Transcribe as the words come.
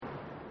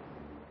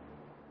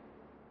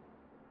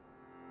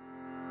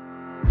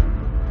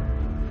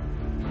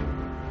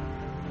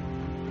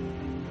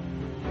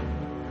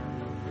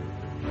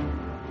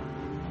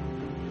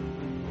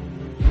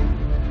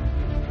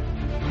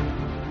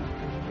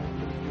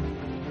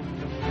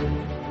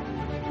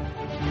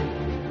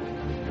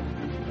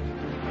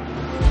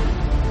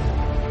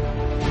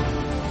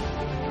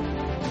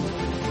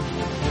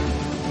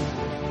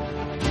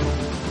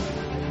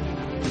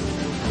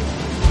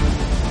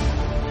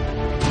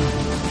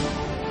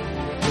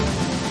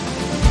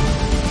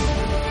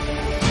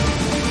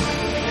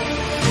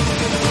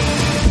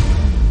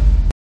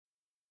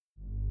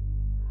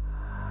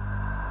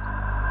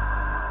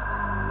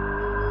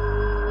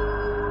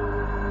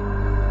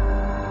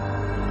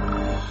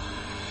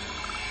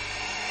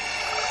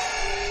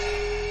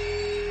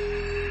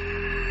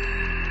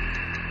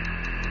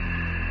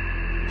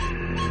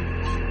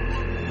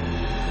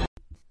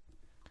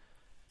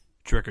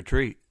Trick or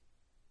treat,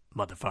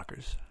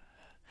 motherfuckers.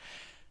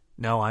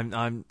 No,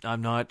 I'm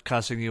not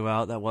cussing you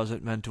out. That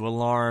wasn't meant to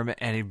alarm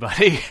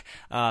anybody.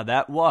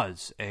 That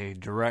was a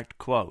direct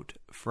quote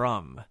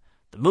from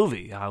the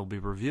movie I'll be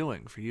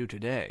reviewing for you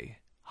today,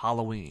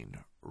 Halloween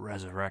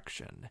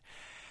Resurrection.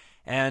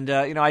 And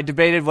I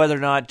debated whether or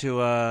not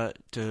to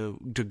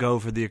go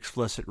for the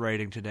explicit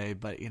rating today,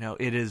 but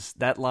it is,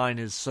 that line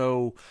is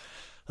so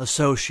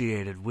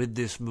associated with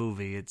this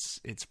movie.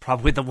 It's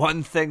probably the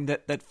one thing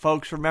that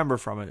folks remember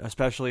from it,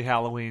 especially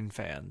Halloween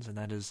fans, and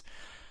that is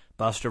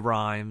Busta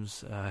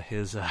Rhymes,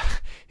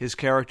 his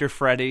character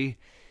Freddy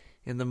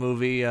in the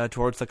movie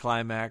towards the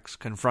climax,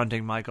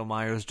 confronting Michael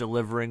Myers,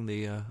 delivering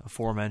the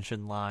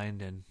aforementioned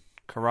line, and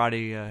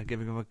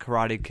giving him a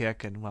karate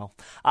kick. And well,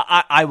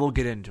 I will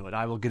get into it.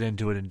 I will get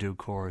into it in due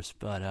course.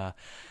 But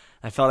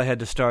I felt I had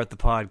to start the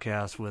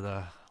podcast with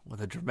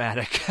a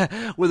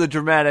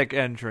dramatic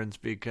entrance,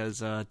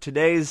 because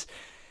today's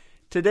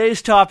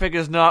topic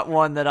is not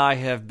one that I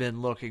have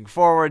been looking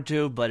forward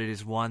to, but it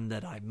is one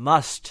that I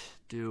must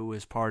do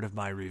as part of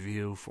my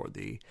review for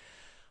the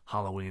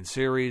Halloween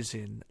series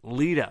in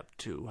lead up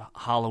to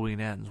Halloween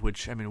Ends,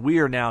 which, we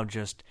are now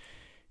just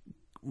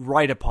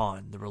right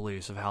upon the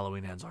release of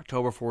Halloween Ends.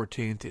 October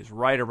 14th is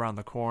right around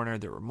the corner.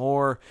 There are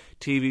more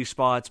TV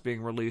spots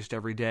being released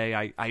every day.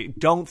 I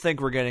don't think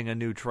we're getting a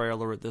new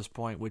trailer at this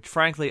point, which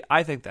frankly,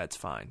 I think that's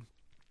fine.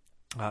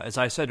 As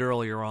I said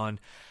earlier on,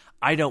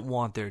 I don't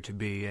want there to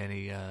be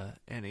any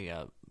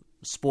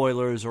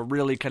spoilers or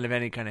really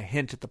any kind of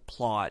hint at the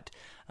plot.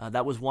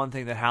 That was one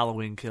thing that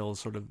Halloween Kills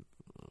sort of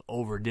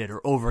overdid,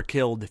 or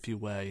overkilled, if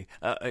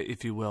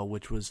you will,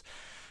 which was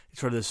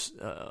sort of this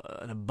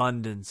an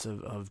abundance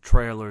of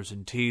trailers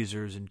and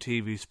teasers and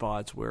TV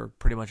spots where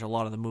pretty much a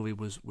lot of the movie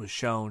was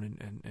shown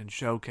and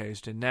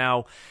showcased. And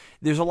now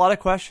there's a lot of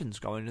questions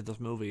going into this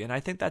movie, and I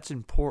think that's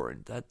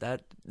important.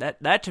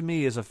 That to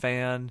me as a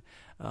fan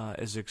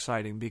is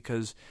exciting,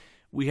 because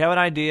we have an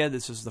idea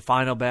this is the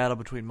final battle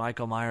between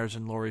Michael Myers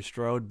and Laurie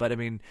Strode, but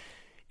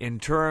in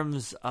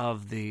terms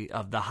of the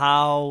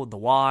how, the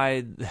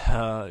why,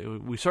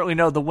 we certainly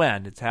know the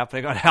when. It's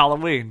happening on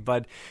Halloween,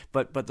 but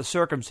the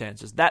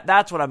circumstances,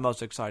 that's what I'm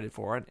most excited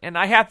for. And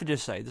I have to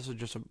just say, this is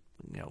just a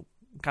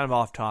kind of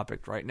off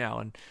topic right now,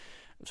 and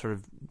sort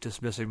of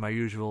dismissing my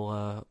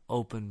usual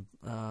opening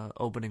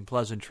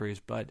pleasantries,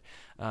 but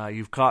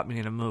you've caught me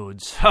in a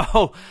mood.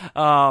 So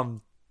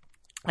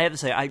I have to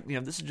say,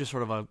 this is just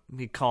sort of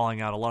me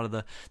calling out a lot of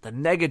the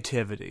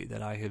negativity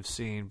that I have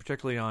seen,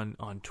 particularly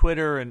on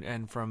Twitter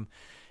and from,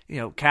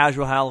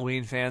 casual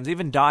Halloween fans,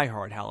 even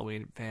diehard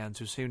Halloween fans,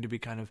 who seem to be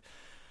kind of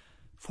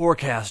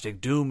forecasting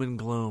doom and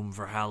gloom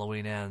for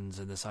Halloween Ends,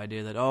 and this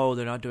idea that,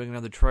 they're not doing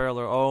another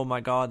trailer. Oh my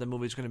God, the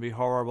movie's going to be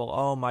horrible.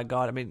 Oh my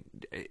God.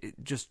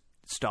 Just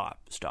stop.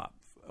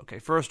 Okay,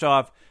 first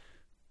off,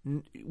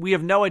 we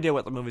have no idea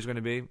what the movie's going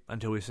to be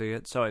until we see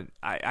it. So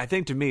I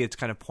think, to me, it's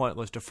kind of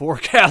pointless to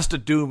forecast a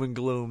doom and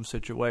gloom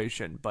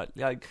situation. But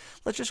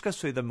let's just go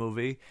see the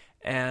movie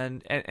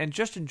and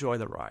just enjoy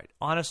the ride.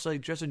 Honestly,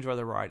 just enjoy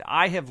the ride.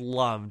 I have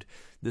loved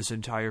this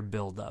entire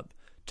build-up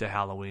to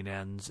Halloween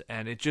Ends,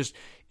 and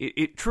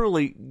it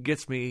truly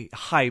gets me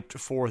hyped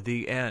for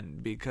the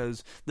end,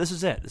 because this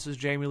is it. This is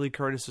Jamie Lee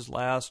Curtis's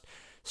last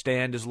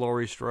stand as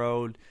Laurie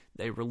Strode.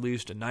 They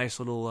released a nice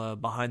little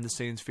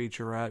behind-the-scenes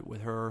featurette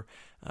with her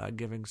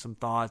giving some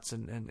thoughts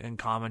and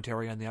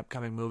commentary on the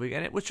upcoming movie,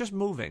 and it was just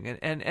moving.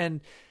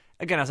 And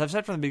again, as I've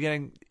said from the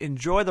beginning,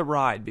 enjoy the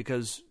ride,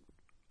 because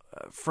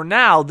for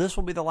now, this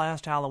will be the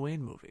last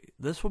Halloween movie.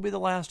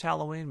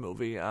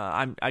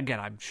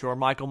 I'm sure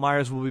Michael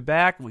Myers will be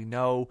back. We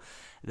know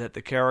that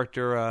the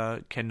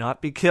character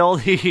cannot be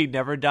killed. He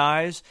never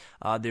dies.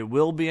 There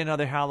will be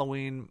another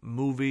Halloween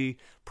movie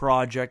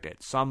project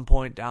at some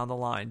point down the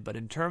line. But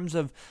in terms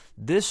of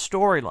this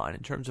storyline,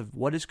 in terms of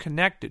what is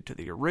connected to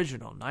the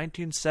original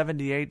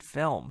 1978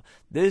 film,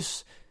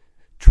 this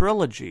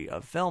trilogy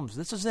of films,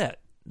 this is it.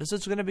 This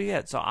is going to be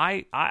it. So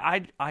I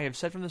have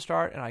said from the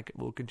start, and I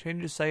will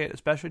continue to say it,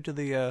 especially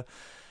to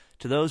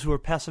those who are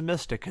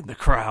pessimistic in the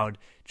crowd,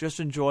 just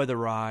enjoy the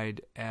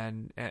ride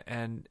and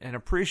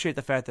appreciate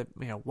the fact that,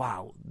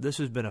 wow, this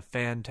has been a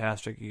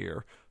fantastic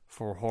year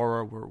for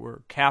horror.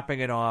 We're capping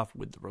it off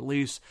with the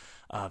release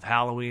of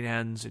Halloween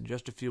Ends in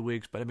just a few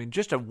weeks. But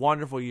just a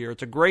wonderful year.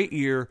 It's a great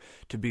year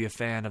to be a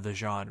fan of the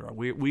genre.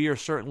 We are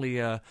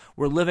certainly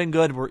we're living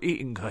good, we're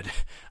eating good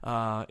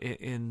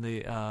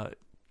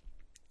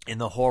in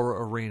the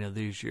horror arena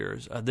this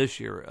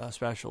year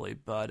especially.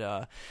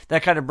 But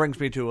that kind of brings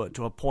me to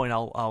a point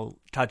I'll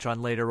touch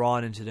on later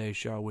on in today's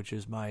show, which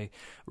is my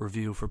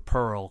review for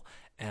Pearl.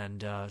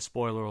 And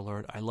spoiler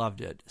alert, I loved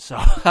it. So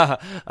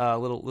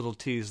little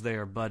tease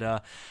there.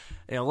 But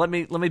let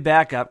me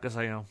back up, because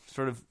I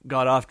sort of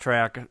got off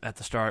track at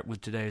the start with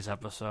today's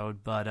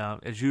episode. But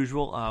as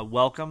usual,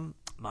 welcome.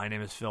 My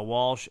name is Phil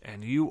Walsh,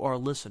 and you are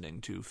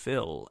listening to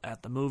Phil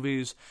at the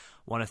Movies.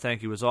 I want to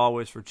thank you, as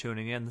always, for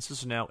tuning in. This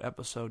is now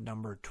episode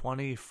number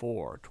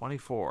 24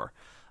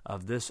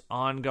 of this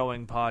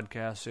ongoing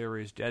podcast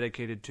series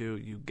dedicated to,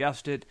 you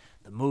guessed it,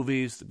 the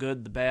movies, the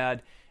good, the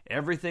bad,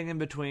 everything in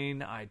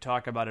between. I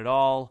talk about it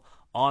all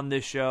on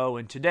this show,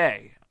 and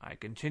today I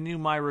continue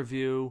my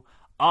review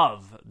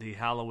of the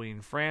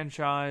Halloween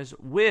franchise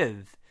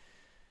with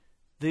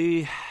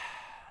the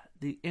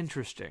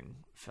interesting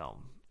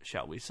film,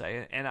 shall we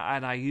say, and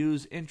I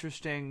use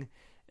interesting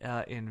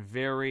in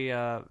very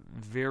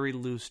very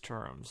loose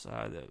terms.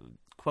 The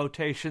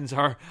quotations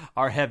are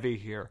heavy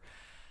here.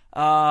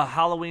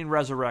 Halloween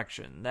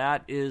Resurrection.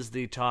 That is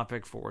the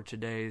topic for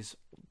today's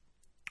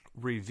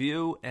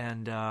review,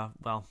 and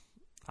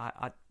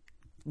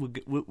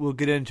we'll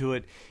get into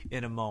it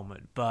in a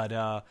moment.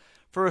 But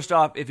first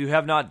off, if you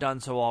have not done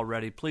so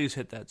already, please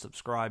hit that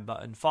subscribe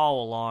button,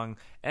 follow along,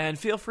 and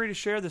feel free to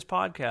share this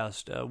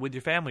podcast with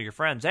your family, your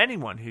friends,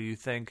 anyone who you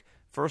think,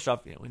 first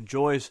off,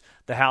 enjoys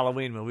the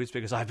Halloween movies,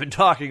 because I've been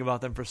talking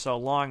about them for so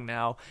long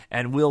now,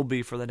 and will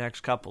be for the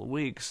next couple of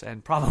weeks,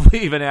 and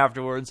probably even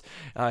afterwards,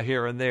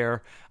 here and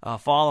there,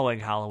 following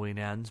Halloween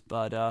ends.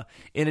 But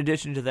in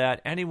addition to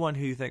that, anyone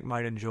who you think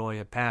might enjoy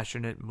a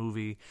passionate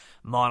movie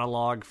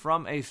monologue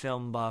from a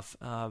film buff,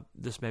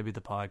 this may be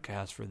the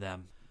podcast for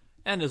them.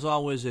 And as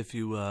always, if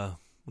you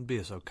would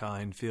be so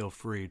kind, feel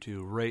free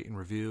to rate and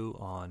review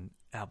on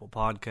Apple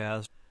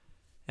Podcasts.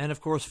 And, of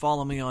course,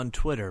 follow me on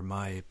Twitter.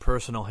 My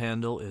personal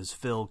handle is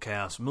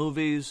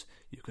PhilCastMovies.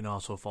 You can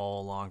also follow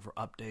along for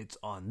updates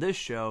on this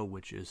show,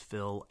 which is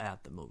Phil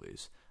at the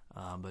Movies.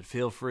 But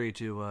feel free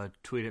to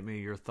tweet at me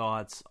your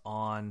thoughts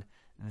on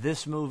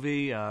this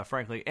movie,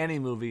 frankly, any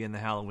movie in the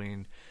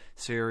Halloween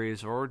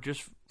series, or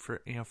just,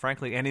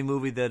 frankly, any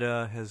movie that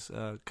has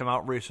come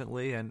out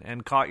recently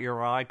and caught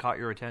your eye, caught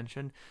your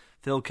attention.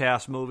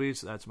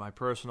 PhilCastMovies, that's my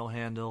personal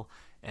handle,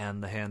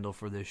 and the handle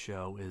for this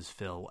show is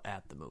Phil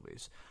at the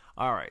Movies.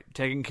 All right,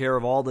 taking care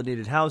of all the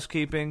needed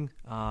housekeeping.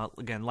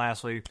 Again,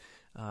 lastly,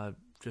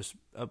 just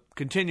a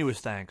continuous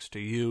thanks to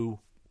you,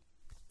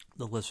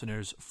 the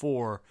listeners,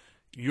 for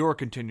your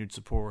continued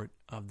support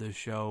of this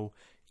show,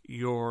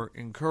 your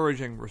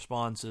encouraging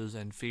responses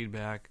and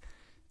feedback.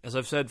 As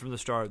I've said from the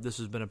start, this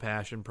has been a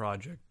passion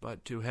project,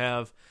 but to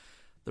have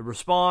the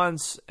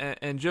response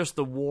and just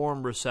the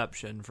warm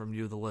reception from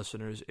you, the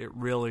listeners, it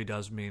really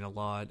does mean a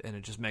lot, and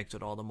it just makes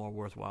it all the more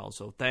worthwhile.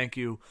 So thank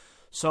you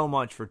so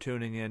much for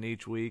tuning in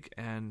each week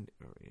and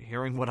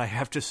hearing what I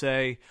have to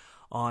say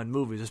on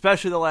movies,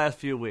 especially the last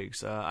few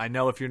weeks. I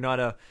know if you're not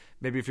a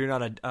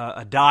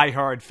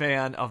diehard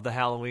fan of the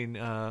Halloween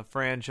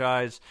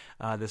franchise,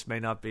 this may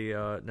not be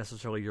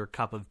necessarily your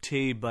cup of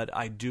tea, but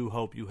I do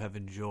hope you have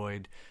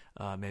enjoyed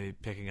maybe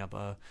picking up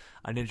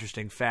an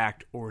interesting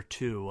fact or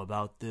two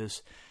about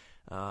this,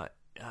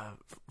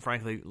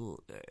 frankly,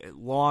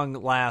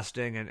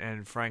 long-lasting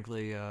and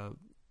frankly,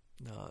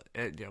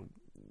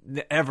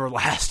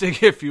 everlasting,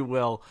 if you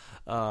will,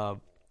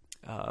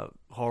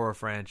 horror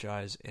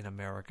franchise in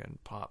American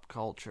pop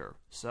culture.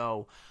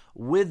 So,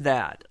 with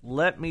that,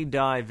 let me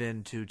dive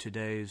into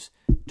today's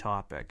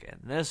topic, and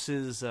this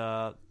is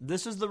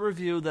the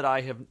review that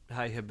I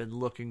have been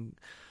looking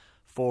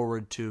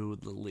forward to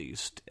the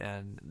least,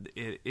 and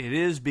it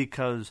is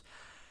because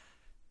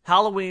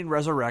Halloween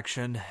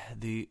Resurrection,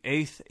 the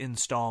 8th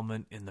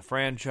installment in the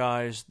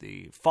franchise,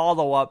 the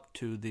follow-up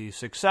to the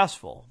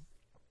successful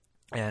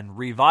and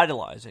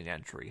revitalizing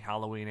entry,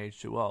 Halloween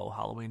H2O,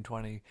 Halloween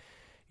 20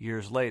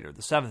 years later,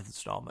 the 7th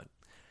installment.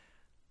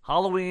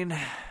 Halloween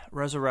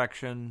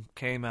Resurrection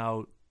came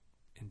out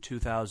in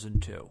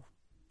 2002.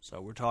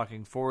 So we're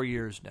talking 4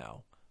 years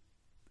now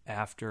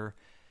after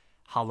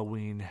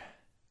Halloween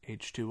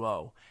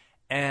H2O.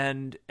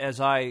 And as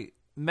I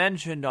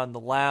mentioned on the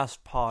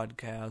last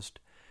podcast,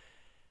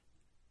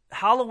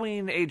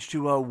 Halloween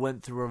H2O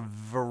went through a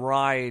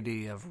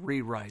variety of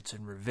rewrites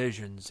and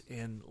revisions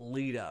in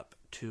lead up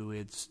to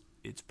its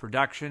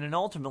production and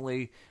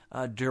ultimately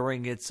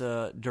during its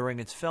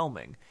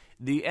filming.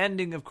 The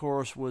ending, of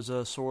course, was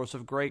a source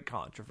of great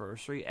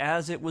controversy,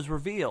 as it was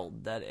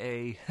revealed that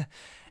a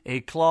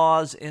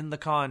clause in the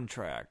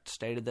contract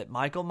stated that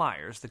Michael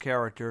Myers, the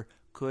character,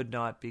 could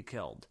not be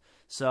killed.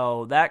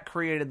 So that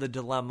created the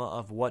dilemma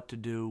of what to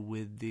do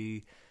with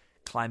the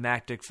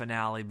climactic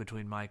finale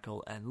between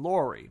Michael and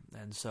Laurie.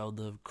 And so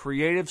the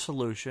creative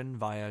solution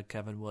via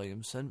Kevin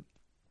Williamson,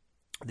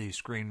 the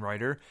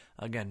screenwriter,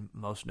 again,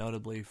 most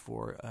notably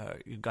for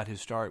he got his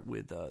start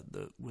with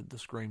the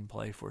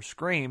screenplay for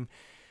Scream.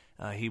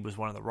 He was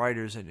one of the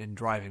writers and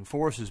driving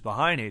forces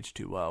behind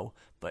H2O,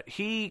 but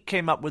he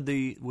came up with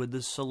the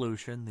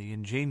solution, the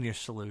ingenious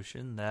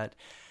solution, that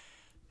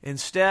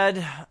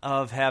instead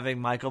of having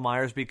Michael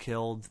Myers be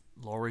killed,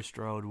 Laurie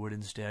Strode would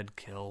instead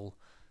kill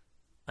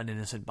an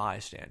innocent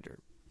bystander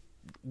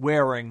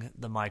wearing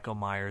the Michael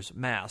Myers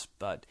mask,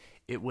 but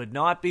it would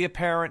not be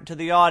apparent to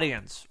the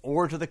audience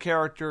or to the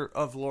character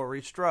of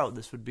Laurie Strode.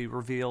 This would be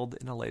revealed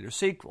in a later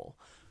sequel.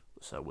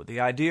 So with the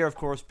idea, of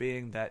course,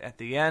 being that at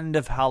the end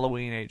of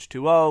Halloween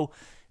H2O,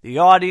 the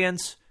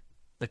audience,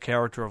 the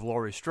character of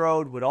Laurie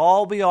Strode, would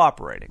all be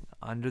operating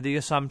under the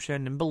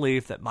assumption and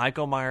belief that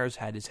Michael Myers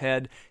had his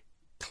head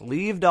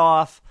cleaved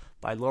off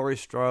by Laurie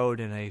Strode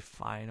in a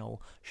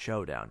final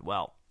showdown.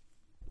 Well,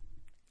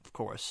 of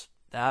course,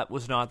 that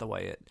was not the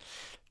way it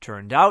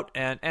turned out.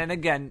 And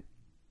again,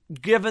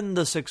 given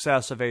the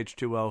success of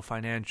H2O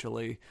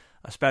financially,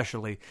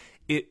 especially,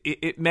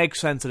 it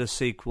makes sense that a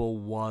sequel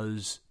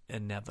was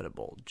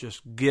inevitable,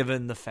 just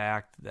given the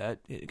fact that,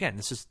 again,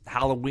 this is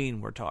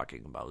Halloween we're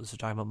talking about. This is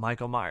talking about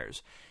Michael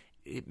Myers.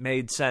 It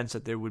made sense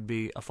that there would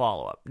be a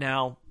follow-up.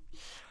 Now,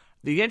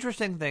 the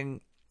interesting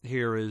thing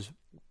here is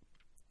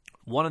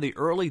one of the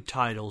early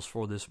titles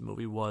for this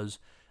movie was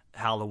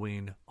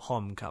Halloween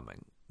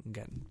Homecoming.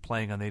 Again,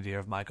 playing on the idea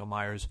of Michael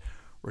Myers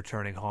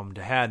returning home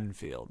to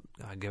Haddonfield,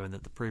 given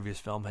that the previous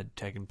film had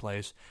taken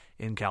place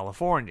in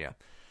California,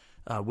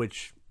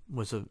 which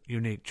was a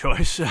unique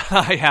choice,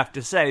 I have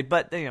to say.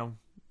 But,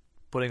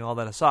 putting all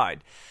that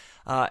aside,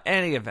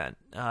 any event,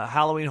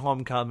 Halloween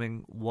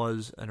Homecoming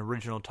was an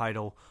original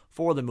title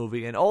for the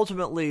movie, and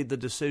ultimately the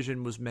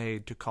decision was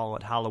made to call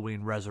it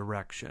Halloween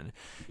Resurrection,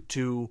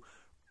 to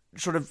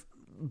sort of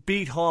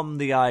beat home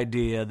the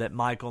idea that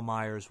Michael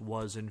Myers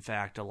was in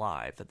fact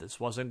alive, that this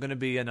wasn't going to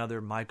be another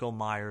Michael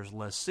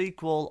Myers-less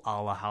sequel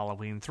a la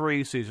Halloween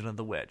 3, Season of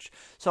the Witch.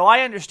 So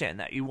I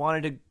understand that. You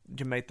wanted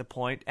to make the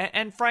point,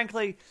 and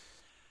frankly,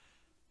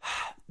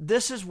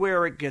 this is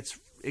where it gets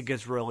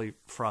really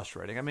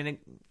frustrating. I mean,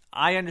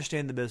 I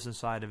understand the business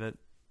side of it.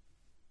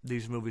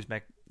 These movies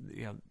make,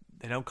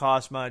 they don't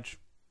cost much.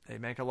 They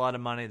make a lot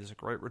of money. There's a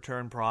great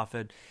return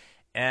profit.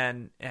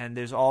 And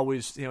there's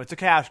always, it's a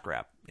cash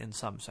grab in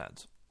some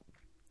sense.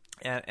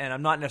 And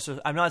I'm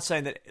not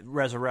saying that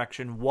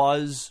Resurrection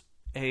was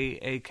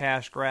a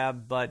cash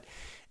grab, but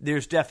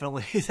there's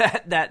definitely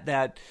that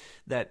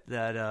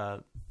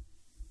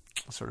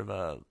sort of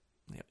a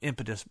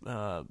impetus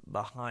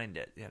behind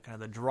it, kind of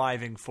the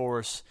driving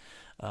force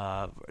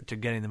to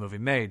getting the movie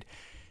made.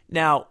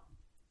 Now,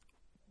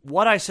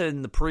 what I said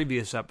in the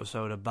previous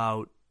episode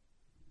about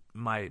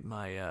my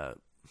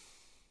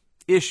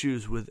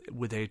issues with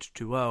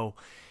H2O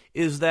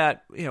is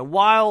that,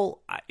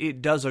 while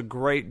it does a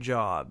great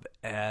job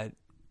at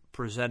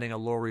presenting a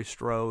Laurie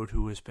Strode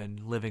who has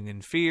been living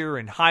in fear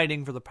and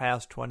hiding for the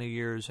past 20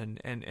 years and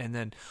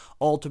then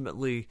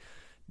ultimately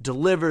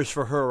delivers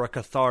for her a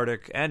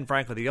cathartic and,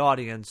 frankly, the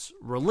audience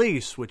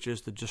release, which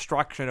is the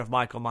destruction of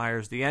Michael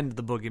Myers, the end of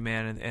the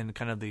boogeyman, and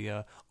kind of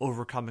the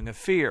overcoming of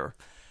fear.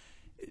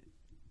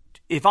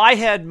 If I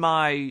had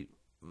my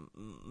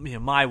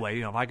way,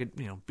 if I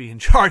could, be in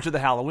charge of the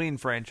Halloween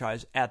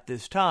franchise at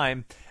this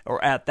time,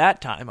 or at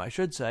that time, I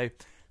should say,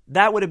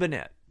 that would have been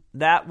it.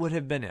 That would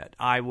have been it.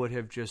 I would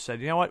have just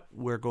said, you know what,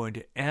 we're going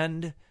to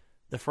end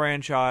the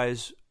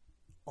franchise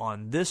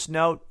on this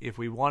note. If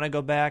we want to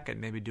go back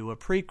and maybe do a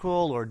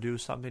prequel or do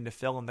something to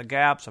fill in the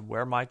gaps of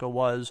where Michael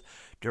was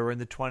during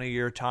the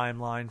 20-year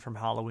timeline from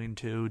Halloween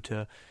 2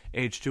 to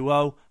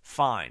H2O,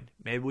 fine.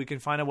 Maybe we can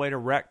find a way to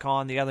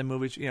retcon the other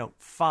movies,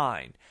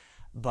 fine.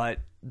 But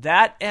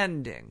that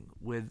ending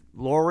with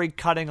Laurie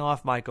cutting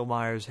off Michael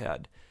Myers'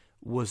 head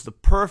was the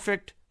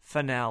perfect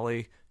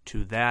finale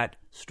to that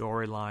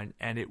storyline,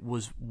 and it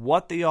was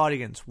what the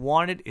audience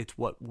wanted. It's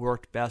what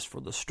worked best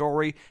for the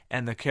story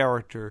and the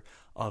character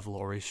of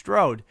Laurie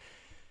Strode.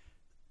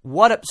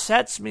 What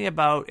upsets me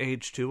about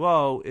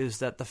H2O is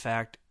that the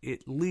fact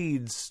it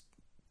leads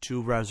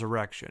to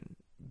Resurrection.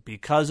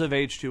 Because of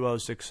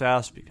H2O's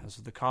success, because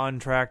of the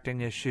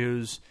contracting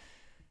issues,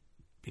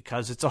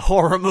 because it's a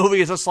horror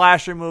movie, it's a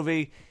slasher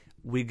movie,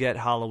 we get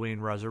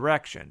Halloween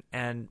Resurrection.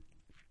 And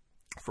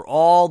for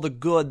all the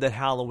good that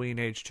Halloween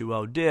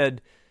H2O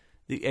did,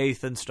 the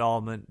 8th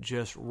installment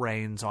just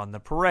rains on the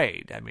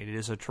parade. I mean, it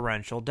is a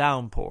torrential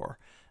downpour.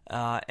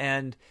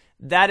 And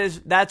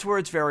that's where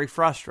it's very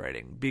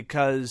frustrating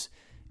because,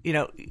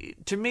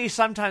 to me,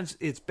 sometimes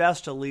it's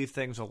best to leave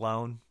things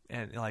alone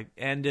and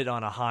end it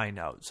on a high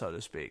note, so to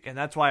speak. And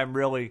that's why I'm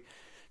really,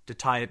 to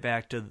tie it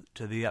back to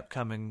the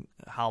upcoming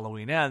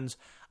Halloween Ends,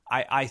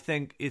 I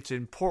think it's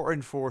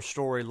important for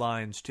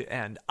storylines to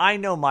end. I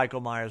know Michael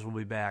Myers will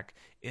be back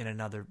in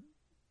another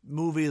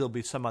movie. There'll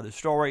be some other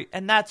story,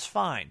 and that's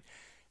fine.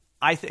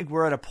 I think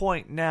we're at a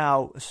point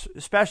now,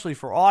 especially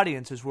for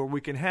audiences, where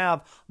we can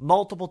have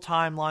multiple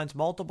timelines,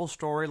 multiple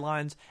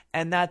storylines,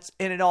 and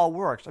it all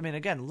works. I mean,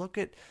 again, look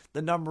at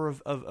the number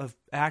of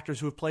actors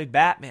who have played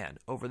Batman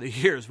over the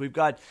years. We've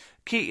got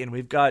Keaton,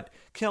 we've got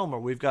Kilmer,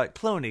 we've got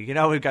Clooney,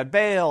 we've got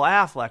Bale,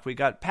 Affleck, we've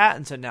got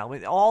Pattinson now.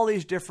 All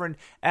these different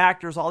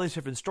actors, all these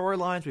different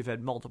storylines. We've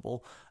had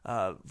multiple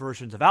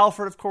versions of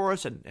Alfred, of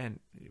course, and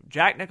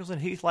Jack Nicholson,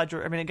 Heath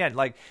Ledger. I mean, again,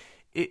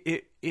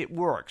 It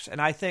works.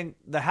 And I think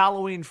the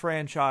Halloween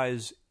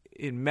franchise,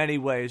 in many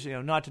ways,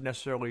 not to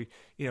necessarily,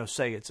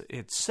 say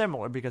it's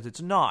similar, because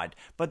it's not,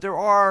 but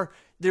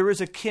there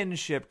is a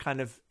kinship kind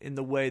of in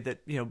the way that,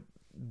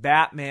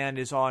 Batman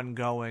is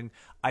ongoing.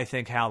 I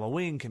think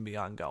Halloween can be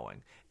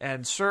ongoing.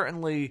 And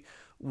certainly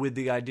with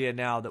the idea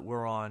now that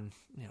we're on,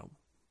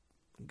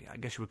 I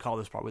guess you would call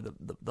this probably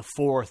the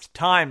fourth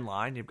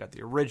timeline. You've got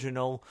the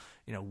original,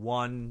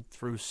 1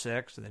 through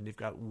 6, and then you've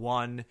got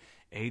 1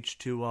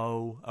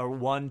 H2O, or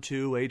 1,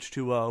 2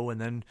 H2O, and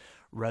then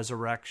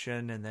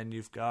Resurrection, and then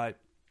you've got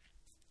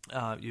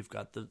You've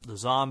got the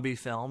zombie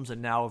films,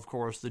 and now, of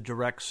course, the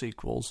direct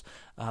sequels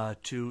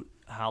to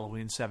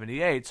Halloween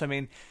 '78. So, I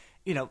mean,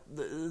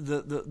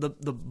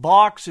 the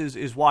box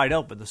is wide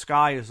open. The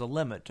sky is the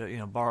limit,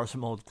 to borrow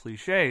some old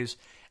cliches,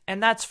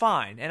 and that's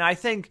fine. And I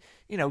think,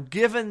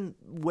 given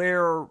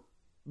where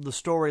the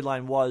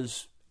storyline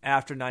was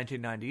after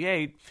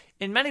 1998,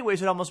 in many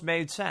ways, it almost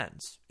made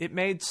sense. It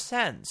made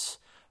sense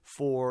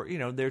for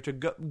there to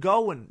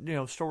go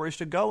and stories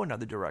to go in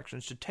other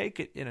directions, to take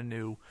it in a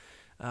new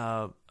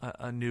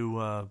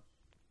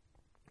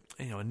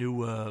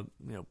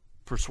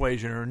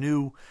persuasion, or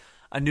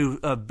a new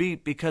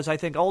beat, because I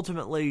think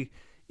ultimately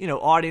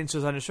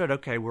audiences understood,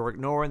 okay, we're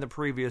ignoring the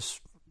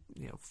previous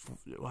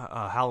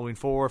Halloween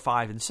 4,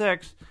 5, and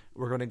 6.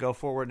 We're going to go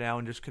forward now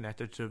and just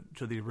connect it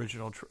to the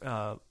original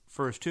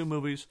first two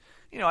movies.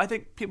 I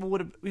think people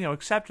would have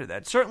accepted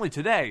that. Certainly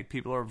today,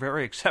 people are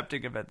very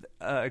accepting of it,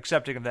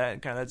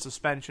 and kind of that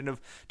suspension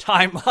of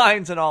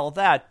timelines and all of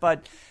that.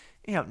 But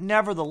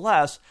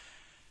nevertheless,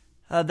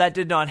 that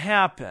did not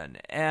happen.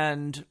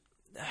 And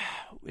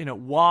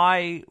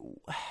why?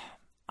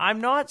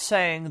 I'm not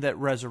saying that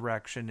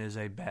Resurrection is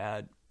a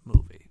bad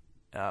movie.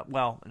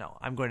 Well, no,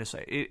 I'm going to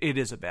say it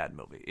is a bad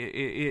movie.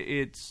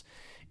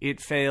 It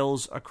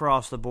fails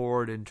across the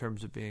board in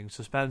terms of being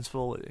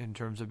suspenseful, in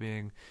terms of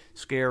being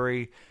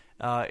scary,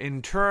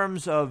 in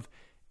terms of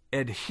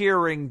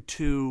adhering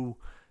to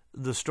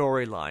the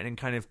storyline and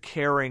kind of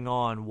carrying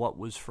on what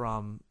was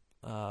from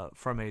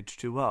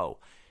H2O.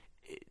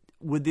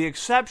 With the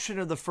exception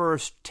of the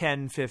first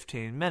 10,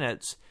 15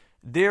 minutes,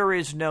 there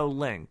is no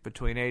link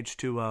between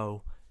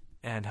H2O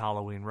and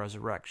Halloween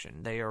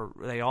Resurrection.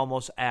 They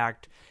almost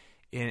act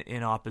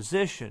in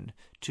opposition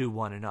to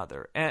one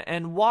another.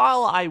 And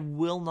while I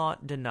will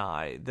not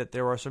deny that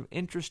there are some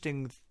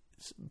interesting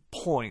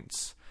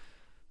points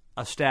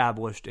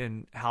established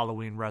in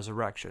Halloween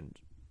Resurrection,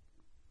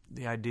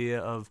 the idea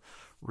of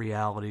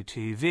reality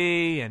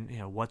TV and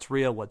what's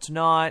real, what's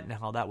not, and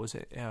how that was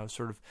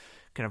sort of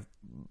kind of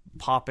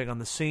popping on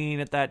the scene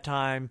at that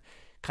time,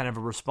 kind of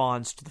a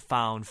response to the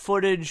found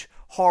footage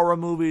horror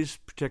movies,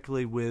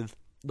 particularly with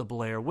the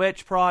Blair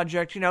Witch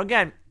Project.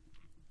 Again,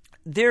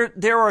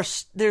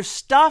 there's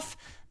stuff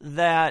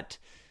that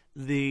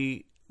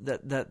the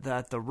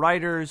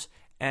writers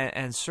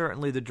and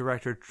certainly the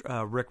director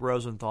Rick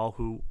Rosenthal,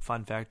 who,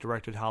 fun fact,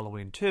 directed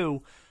Halloween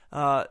 2,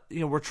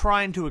 we're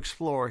trying to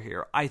explore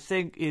here. I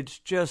think it's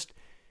just,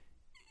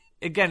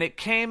 again, it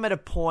came at a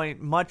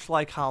point much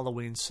like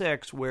Halloween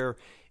 6, where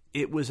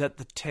it was at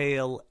the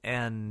tail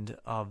end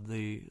of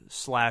the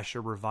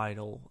slasher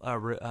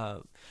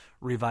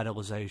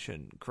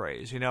revitalization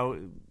craze.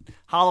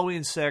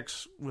 Halloween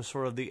 6 was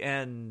sort of the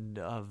end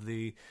of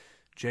the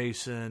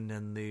Jason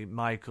and the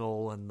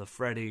Michael and the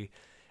Freddy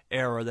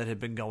era that had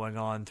been going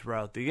on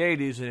throughout the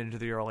 80s and into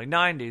the early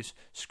 90s.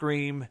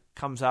 Scream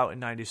comes out in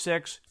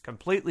 96,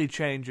 completely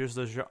changes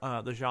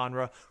the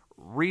genre,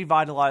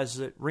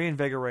 revitalizes it,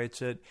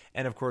 reinvigorates it,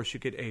 and of course you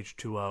get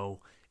H2O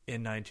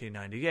in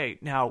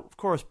 1998. Now, of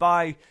course,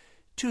 by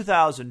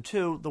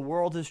 2002, the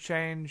world has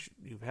changed.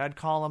 You've had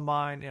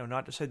Columbine.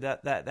 Not to say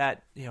that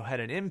had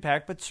an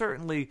impact, but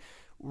certainly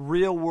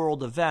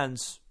real-world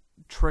events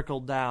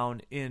trickled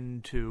down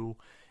into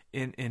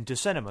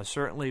cinema.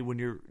 Certainly, when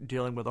you're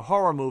dealing with a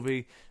horror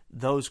movie,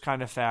 those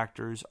kind of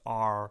factors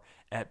are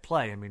at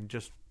play. I mean,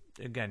 just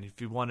again, if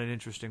you want an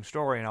interesting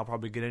story, and I'll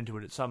probably get into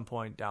it at some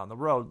point down the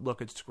road,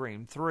 look at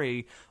Scream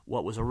 3,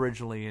 what was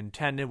originally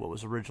intended, what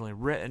was originally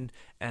written,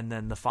 and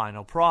then the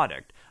final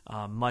product.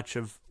 Much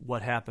of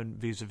what happened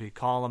vis-a-vis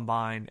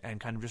Columbine and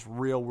kind of just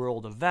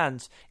real-world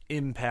events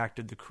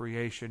impacted the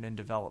creation and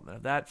development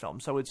of that film.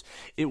 So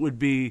it would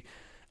be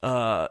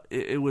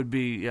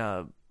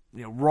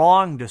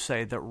wrong to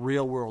say that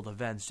real-world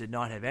events did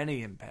not have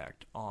any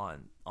impact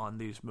on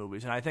these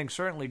movies. And I think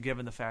certainly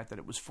given the fact that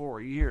it was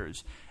 4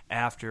 years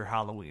after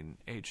Halloween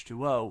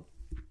H2O,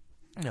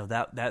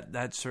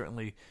 that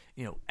certainly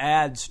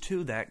adds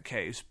to that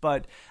case.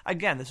 But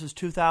again, this is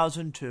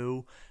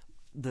 2002.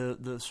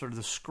 The sort of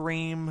the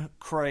Scream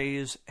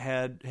craze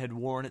had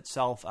worn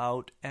itself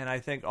out, and I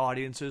think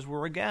audiences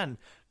were again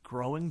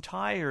growing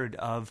tired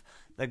of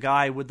the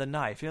guy with the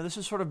knife. This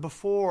is sort of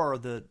before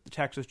the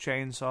Texas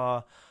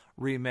Chainsaw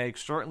remake,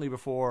 certainly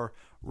before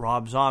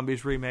Rob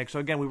Zombie's remake. So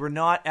again, we were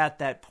not at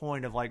that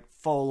point of like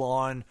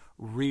full-on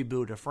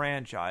reboot a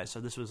franchise.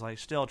 So this was like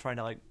still trying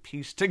to like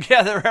piece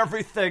together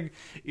everything,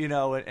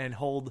 and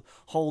hold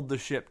the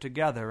ship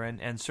together.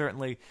 And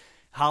certainly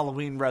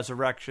Halloween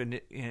Resurrection,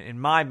 in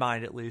my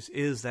mind at least,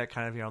 is that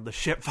kind of, the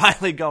ship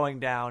finally going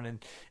down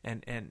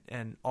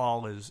and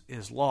all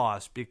is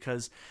lost,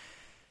 because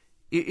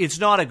it's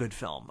not a good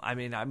film. I'm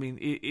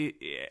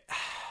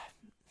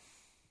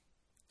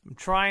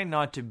trying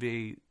not to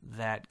be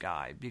that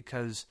guy,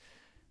 because,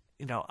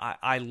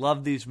 I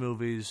love these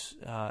movies,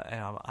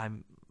 and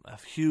I'm a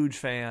huge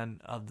fan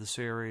of the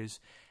series,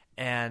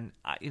 and,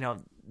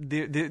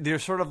 they're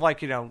sort of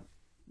like,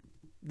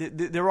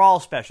 they're all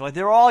special. Like,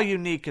 they're all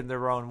unique in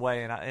their own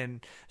way,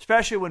 and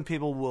especially when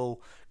people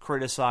will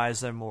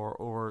criticize them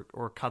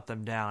or cut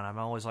them down, I'm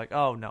always like,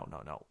 oh, no.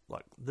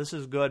 Look, this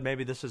is good.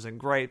 Maybe this isn't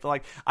great. But,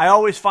 like, I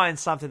always find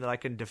something that I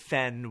can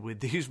defend with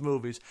these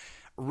movies.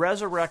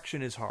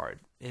 Resurrection is hard.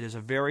 It is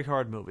a very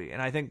hard movie.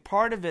 And I think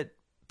part of it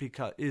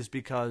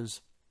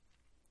because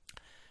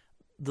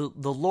the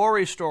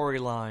Laurie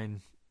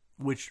storyline,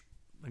 which,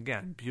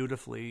 again,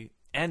 beautifully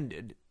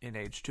ended in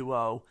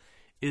H2O,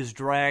 is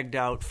dragged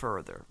out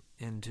further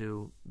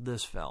into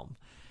this film.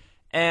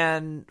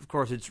 And, of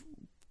course, it's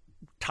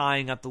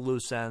tying up the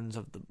loose ends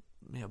of the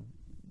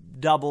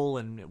double,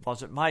 and it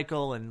wasn't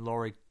Michael, and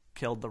Laurie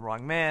killed the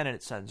wrong man, and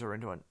it sends her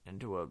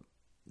into a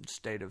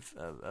state of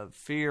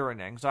fear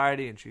and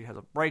anxiety, and she has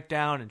a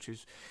breakdown, and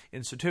she's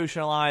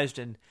institutionalized,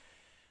 and,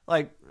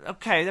 like,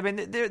 okay, I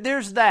mean,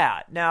 there's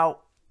that. Now,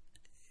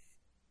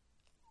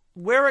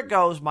 where it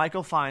goes,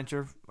 Michael finds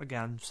her,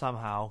 again,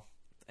 somehow,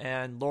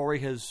 and Laurie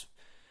has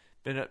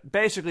been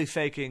basically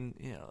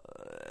faking,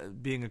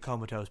 being a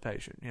comatose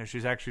patient.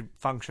 She's actually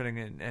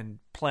functioning and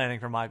planning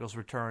for Michael's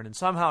return, and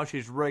somehow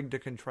she's rigged a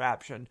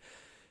contraption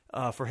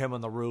for him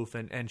on the roof,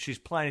 and she's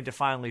planning to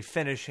finally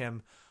finish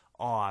him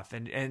off.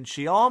 And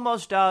she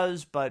almost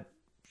does, but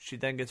she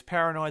then gets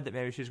paranoid that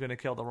maybe she's going to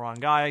kill the wrong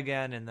guy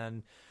again, and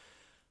then,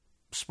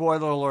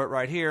 spoiler alert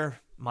right here,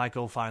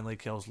 Michael finally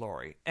kills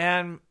Laurie.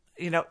 And,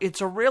 it's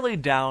a really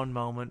down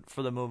moment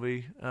for the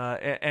movie,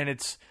 and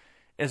it's,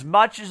 as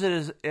much as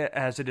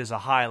it is a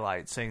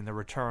highlight, seeing the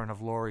return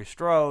of Laurie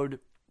Strode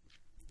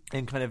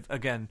and kind of,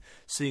 again,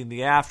 seeing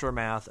the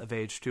aftermath of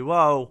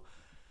H2O,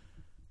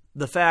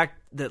 the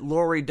fact that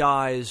Laurie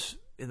dies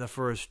in the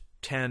first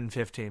 10,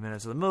 15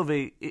 minutes of the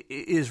movie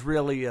is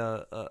really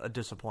a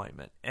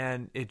disappointment.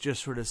 And it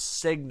just sort of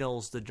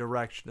signals the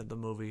direction of the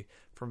movie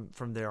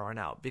from there on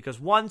out. Because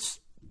once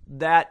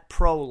that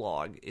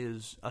prologue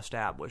is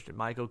established and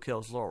Michael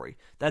kills Laurie,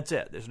 that's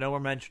it. There's no more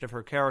mention of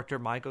her character.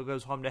 Michael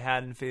goes home to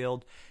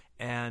Haddonfield,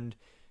 and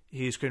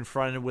he's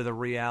confronted with a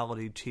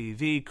reality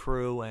TV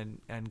crew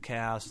and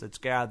cast that's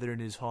gathered in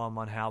his home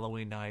on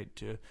Halloween night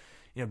to,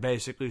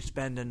 basically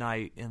spend a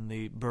night in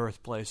the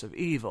birthplace of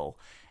evil.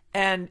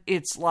 And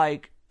it's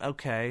like,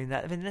 okay,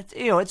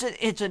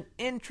 it's an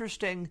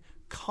interesting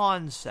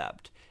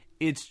concept.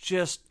 It's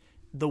just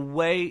the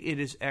way it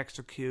is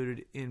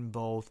executed in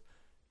both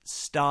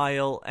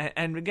style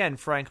and again,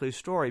 frankly,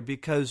 story.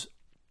 Because,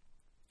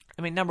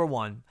 number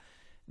one,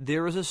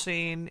 there is a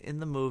scene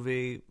in the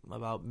movie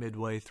about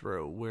midway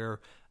through where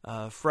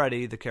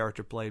Freddy, the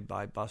character played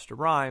by Busta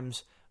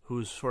Rhymes,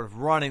 who's sort of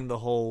running the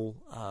whole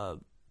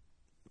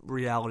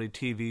reality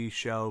TV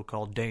show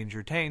called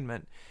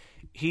Dangertainment,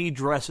 he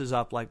dresses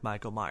up like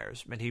Michael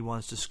Myers, and he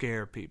wants to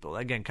scare people.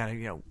 Again,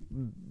 kind of,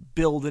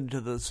 build into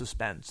the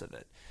suspense of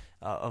it,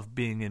 of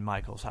being in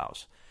Michael's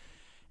house.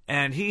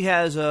 And he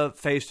has a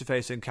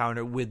face-to-face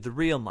encounter with the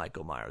real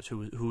Michael Myers,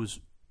 who's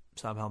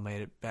somehow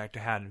made it back to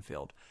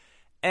Haddonfield.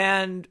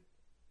 And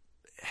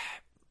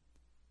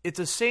it's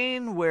a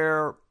scene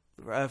where,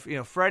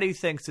 Freddy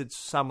thinks it's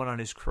someone on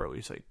his crew.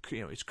 He's like,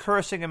 he's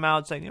cursing him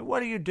out, saying,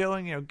 what are you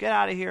doing? Get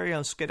out of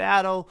here,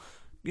 skedaddle.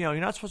 You're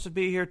not supposed to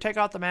be here. Take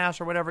out the mask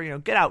or whatever.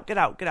 Get out, get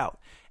out, get out.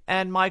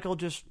 And Michael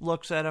just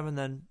looks at him and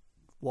then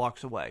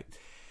walks away.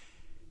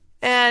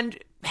 And,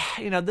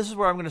 this is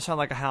where I'm going to sound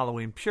like a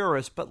Halloween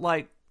purist, but,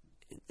 like,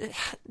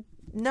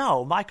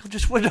 no, Michael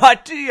just would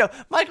not do,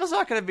 Michael's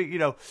not going to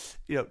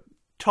be,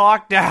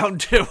 talked down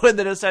to and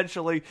then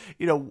essentially,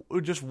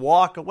 just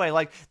walk away.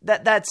 Like,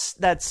 that's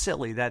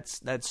silly.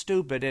 That's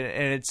stupid.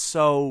 And it's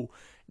so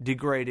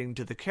degrading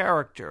to the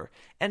character.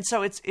 And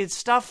so it's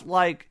stuff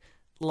like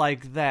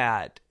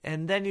that.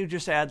 And then you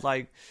just add,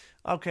 like,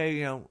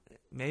 okay,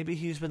 maybe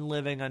he's been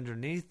living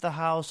underneath the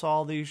house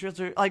all these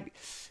years. Like,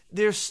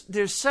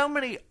 there's so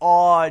many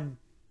odd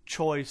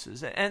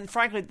choices, and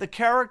frankly, the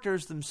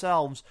characters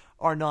themselves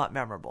are not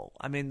memorable.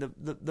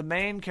 The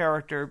main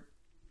character,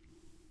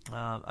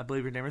 I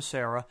believe her name is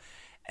Sarah,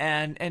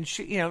 and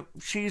she,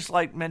 she's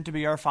like meant to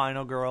be our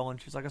final girl,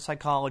 and she's like a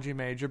psychology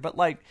major, but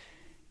like,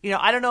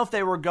 I don't know if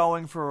they were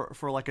going for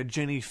like a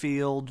Ginny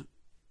Field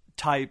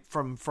type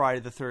from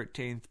Friday the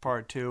 13th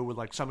Part 2 with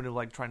like someone who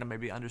like trying to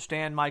maybe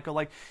understand Michael.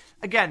 Like,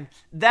 again,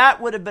 that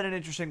would have been an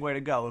interesting way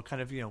to go,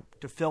 kind of,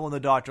 to fill in the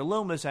Dr.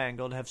 Loomis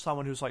angle, to have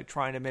someone who's like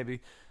trying to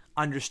maybe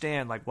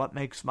understand like what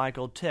makes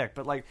Michael tick.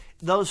 But like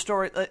those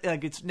stories,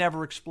 like, it's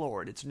never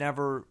explored. It's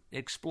never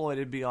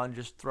exploited beyond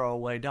just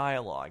throwaway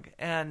dialogue.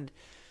 And,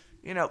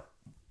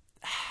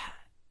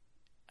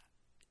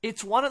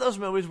 it's one of those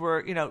movies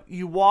where,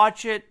 you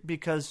watch it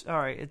because, all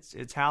right,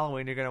 it's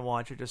Halloween, you're going to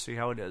watch it to see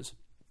how it is.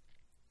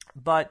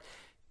 But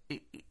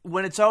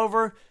when it's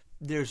over,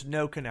 there's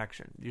no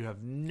connection. You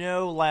have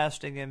no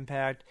lasting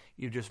impact.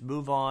 You just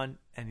move on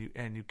and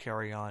you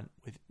carry on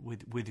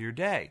with your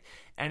day.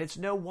 And it's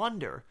no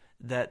wonder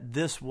that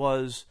this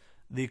was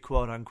the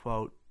quote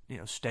unquote,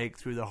 stake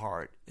through the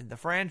heart in the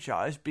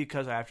franchise,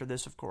 because after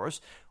this, of course,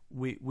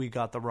 we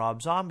got the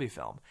Rob Zombie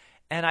film.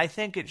 And I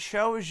think it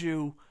shows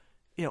you,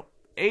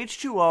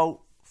 H2O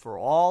for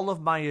all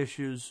of my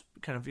issues,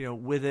 kind of,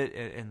 with it,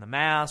 in the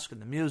mask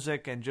and the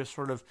music, and just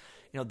sort of,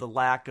 the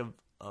lack of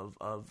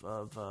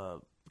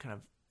kind of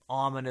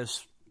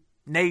ominous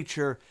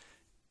nature.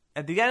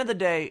 At the end of the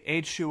day,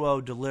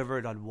 H2O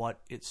delivered on what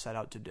it set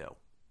out to do.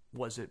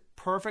 Was it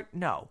perfect?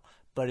 No.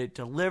 But it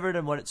delivered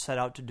on what it set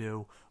out to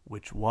do,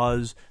 which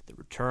was the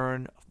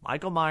return of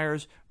Michael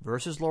Myers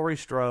versus Laurie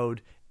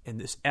Strode in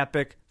this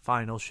epic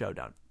final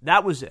showdown.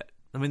 That was it.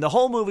 I mean, the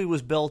whole movie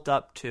was built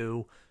up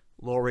to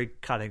Laurie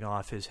cutting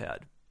off his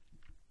head.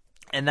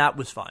 And that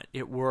was fine.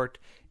 It worked.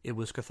 It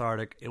was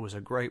cathartic. It was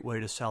a great way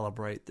to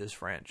celebrate this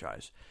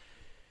franchise.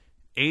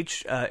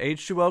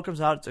 H2O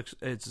comes out.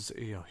 It's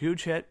a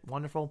huge hit.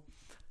 Wonderful.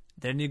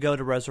 Then you go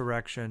to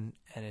Resurrection,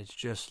 and it's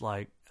just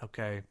like,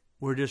 okay,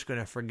 we're just going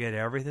to forget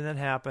everything that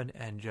happened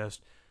and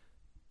just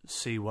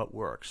see what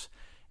works.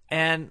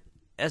 And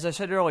as I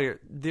said earlier,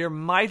 there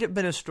might have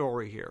been a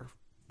story here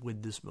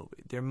with this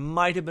movie. There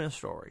might have been a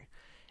story.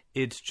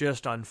 It's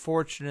just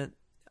unfortunate.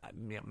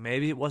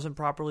 Maybe it wasn't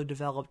properly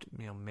developed.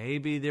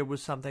 Maybe there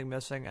was something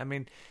missing. I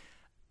mean,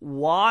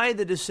 why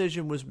the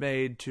decision was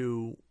made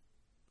to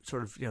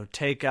sort of,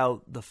 take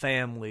out the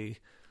family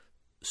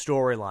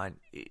storyline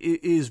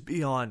is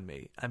beyond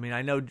me. I mean,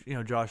 I know,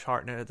 Josh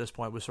Hartnett at this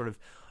point was sort of,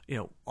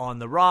 on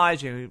the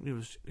rise. He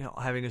was,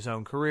 having his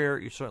own career.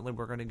 You certainly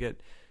weren't going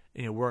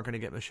to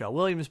get Michelle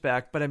Williams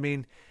back. But I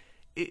mean,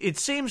 it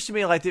seems to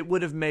me like it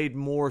would have made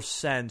more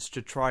sense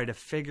to try to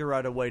figure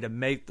out a way to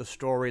make the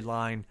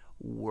storyline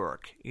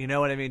work. You know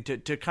what I mean?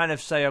 To kind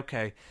of say,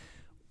 okay,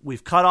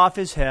 we've cut off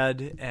his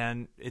head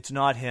and it's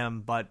not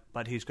him, but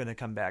he's going to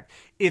come back.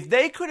 If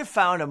they could have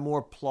found a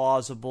more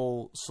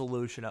plausible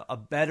solution, a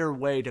better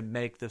way to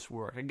make this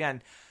work.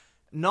 Again,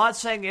 not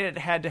saying it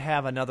had to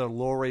have another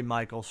Laurie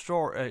Michael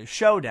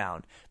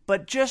showdown,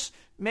 but just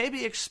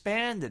maybe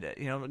expanded it.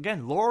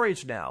 Again,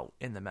 Laurie's now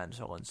in the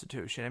mental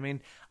institution. I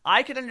mean,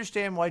 I can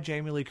understand why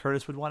Jamie Lee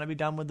Curtis would want to be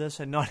done with this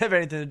and not have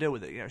anything to do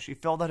with it. She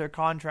filled out her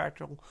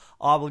contractual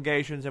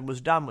obligations and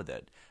was done with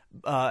it.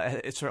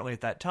 Certainly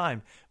at that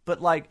time. But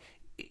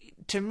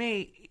to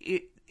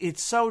me,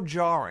 it's so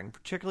jarring,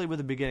 particularly with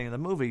the beginning of the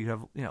movie. You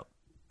have,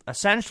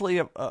 essentially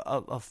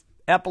a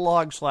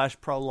epilogue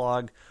 /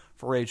 prologue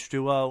for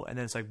H2O, and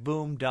then it's like,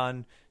 boom,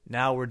 done.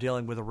 Now we're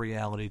dealing with a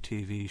reality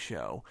TV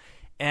show.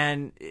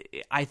 And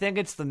I think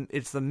it's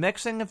the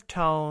mixing of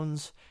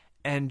tones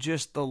and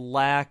just the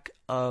lack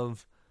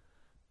of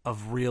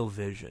real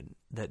vision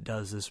that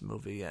does this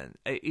movie in.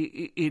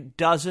 It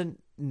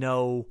doesn't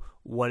know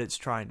what it's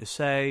trying to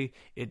say.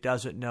 It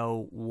doesn't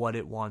know what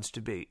it wants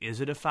to be. Is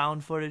it a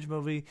found footage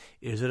movie?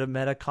 Is it a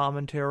meta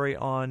commentary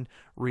on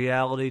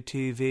reality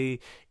TV?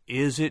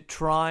 Is it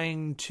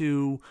trying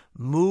to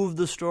move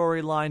the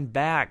storyline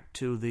back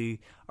to the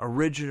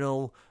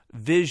original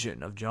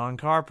vision of John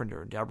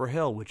Carpenter and Deborah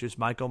Hill, which is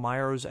Michael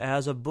Myers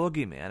as a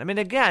boogeyman? I mean,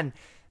 again,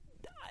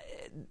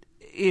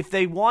 if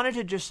they wanted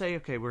to just say,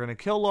 okay, we're going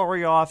to kill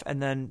Laurie off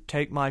and then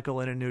take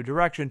Michael in a new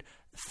direction,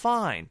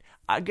 fine.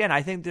 Again,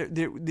 I think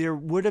there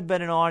would have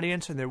been an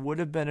audience and there would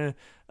have been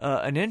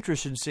an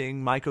interest in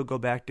seeing Michael go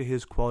back to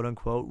his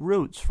quote-unquote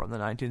roots from the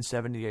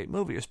 1978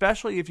 movie,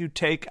 especially if you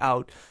take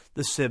out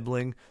the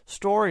sibling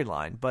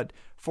storyline. But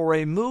for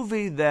a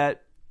movie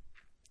that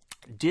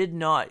did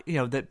not,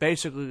 that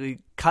basically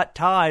cut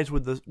ties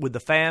with the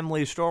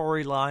family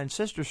storyline,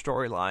 sister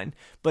storyline,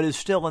 but is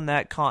still in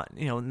that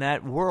in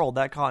that world,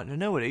 that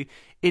continuity,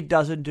 it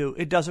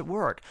doesn't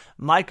work.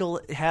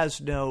 Michael has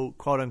no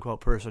quote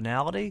unquote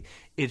personality.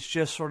 It's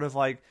just sort of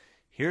like,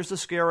 here's the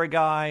scary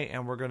guy,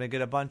 and we're going to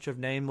get a bunch of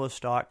nameless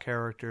stock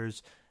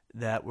characters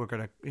that we're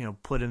going to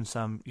put in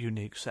some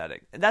unique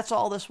setting. And that's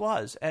all this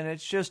was, and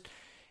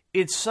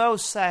it's so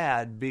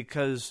sad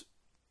because,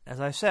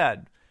 as I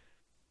said,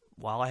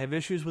 while I have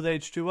issues with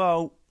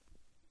H2O,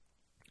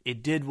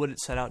 it did what it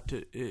set out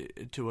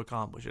to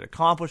accomplish. It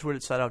accomplished what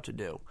it set out to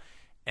do.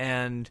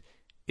 And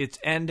its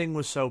ending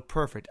was so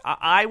perfect.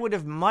 I would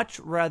have much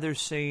rather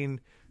seen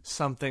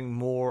something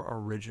more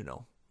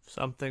original,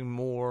 something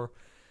more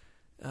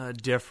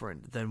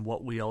different than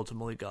what we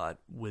ultimately got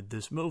with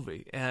this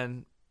movie.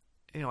 And,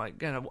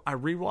 again, I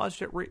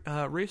rewatched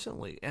it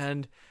recently,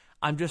 and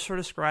I'm just sort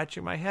of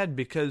scratching my head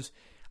because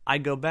I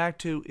go back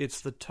to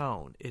it's the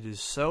tone. It is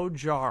so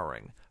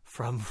jarring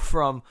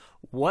from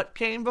what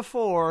came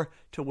before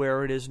to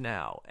where it is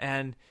now.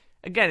 And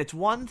again, it's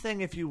one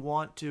thing if you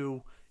want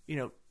to,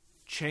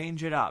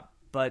 change it up,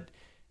 but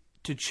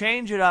to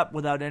change it up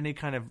without any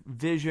kind of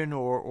vision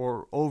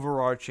or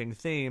overarching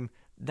theme,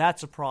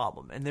 that's a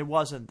problem. And there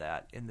wasn't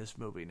that in this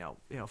movie. Now,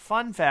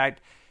 fun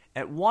fact,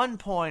 at one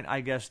point,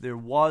 I guess there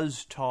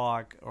was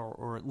talk,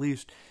 or at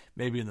least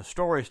maybe in the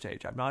story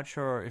stage, I'm not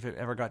sure if it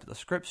ever got to the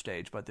script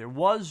stage, but there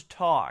was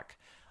talk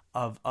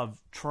of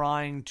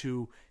trying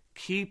to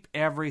keep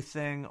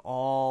everything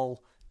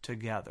all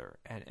together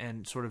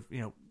and sort of,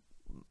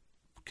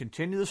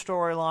 continue the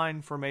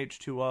storyline from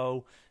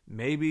H2O.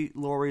 Maybe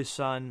Laurie's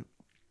son,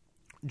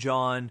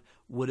 John,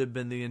 would have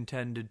been the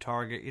intended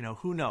target.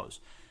 Who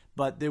knows?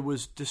 but there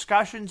was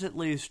discussions, at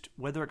least,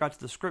 whether it got to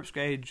the script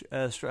stage,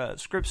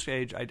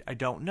 I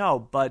don't know,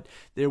 but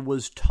there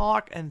was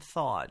talk and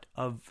thought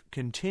of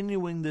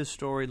continuing this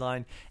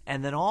storyline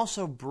and then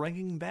also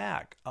bringing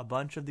back a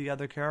bunch of the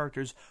other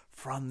characters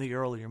from the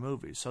earlier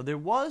movies. So there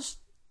was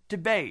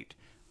debate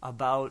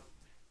about,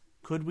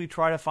 could we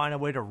try to find a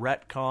way to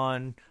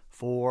retcon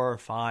 4,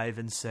 5,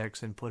 and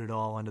 6 and put it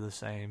all under the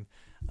same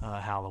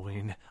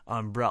Halloween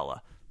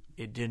umbrella.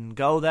 It didn't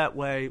go that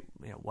way.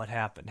 What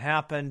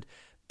happened.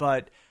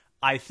 But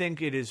I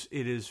think it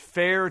is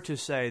fair to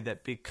say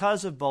that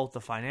because of both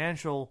the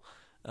financial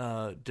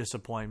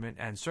disappointment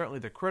and certainly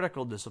the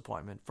critical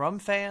disappointment from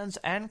fans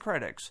and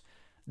critics,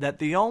 that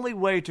the only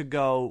way to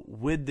go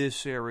with this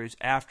series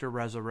after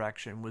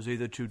Resurrection was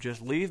either to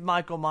just leave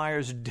Michael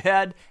Myers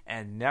dead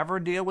and never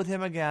deal with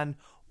him again,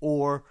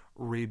 or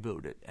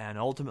reboot it. And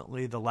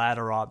ultimately, the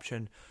latter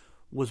option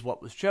was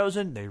what was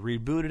chosen. They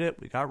rebooted it.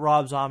 We got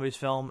Rob Zombie's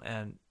film.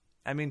 And,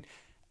 I mean,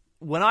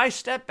 when I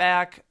step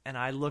back and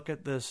I look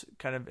at this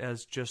kind of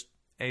as just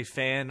a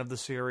fan of the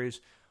series,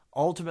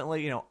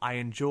 ultimately, I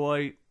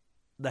enjoy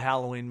the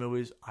Halloween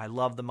movies. I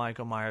love the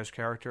Michael Myers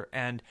character.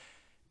 And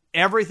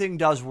everything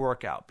does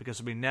work out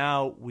because,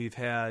 now we've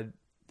had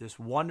this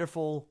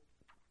wonderful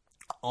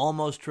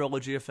almost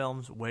trilogy of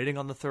films waiting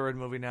on the third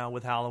movie now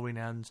with Halloween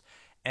Ends.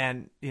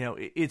 And,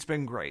 it's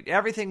been great.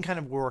 Everything kind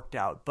of worked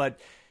out. But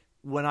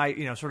when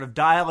I, sort of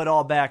dial it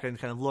all back and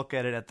kind of look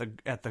at it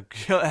at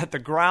the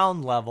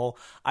ground level,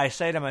 I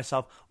say to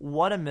myself,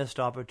 what a missed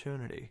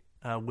opportunity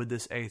with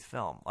this eighth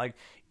film. Like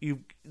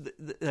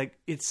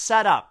it's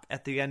set up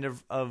at the end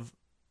of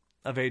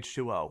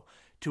H2O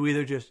to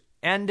either just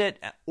end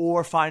it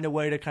or find a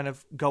way to kind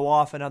of go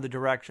off in other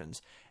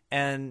directions.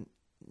 And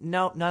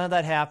no, none of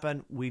that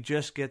happened. We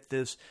just get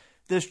this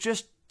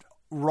just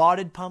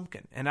rotted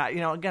pumpkin. And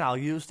again, I'll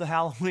use the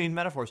Halloween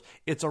metaphors.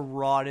 It's a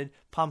rotted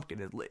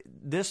pumpkin.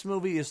 This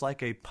movie is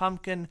like a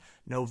pumpkin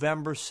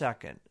November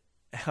 2nd.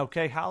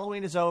 Okay,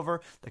 Halloween is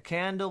over. The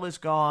candle is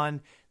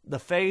gone. The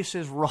face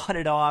is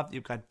rotted off.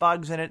 You've got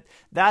bugs in it.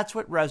 That's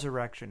what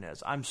Resurrection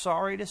is. I'm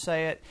sorry to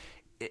say it.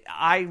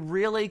 I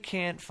really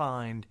can't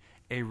find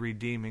a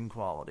redeeming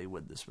quality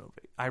with this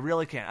movie. I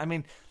really can't. I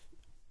mean,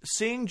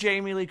 seeing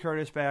Jamie Lee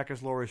Curtis back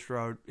as Laurie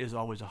Strode is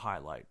always a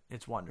highlight.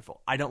 It's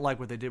wonderful. I don't like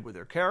what they did with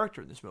her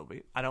character in this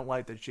movie. I don't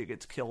like that she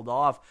gets killed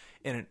off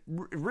in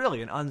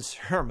really an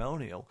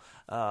unceremonial,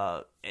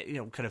 kind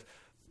of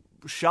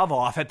shove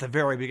off at the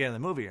very beginning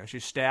of the movie.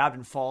 She's stabbed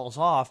and falls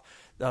off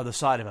the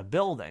side of a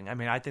building. I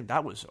mean, I think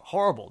that was a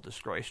horrible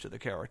disgrace to the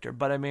character.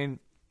 But I mean,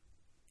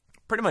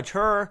 pretty much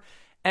her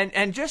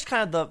and just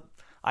kind of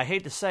I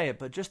hate to say it,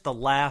 but just the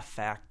laugh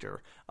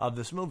factor of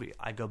this movie.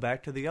 I go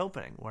back to the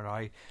opening where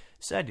I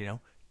said,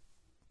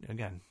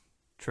 again,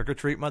 trick or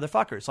treat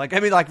motherfuckers.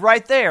 Like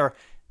right there,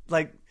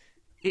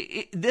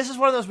 this is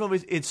one of those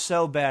movies, it's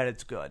so bad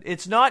it's good.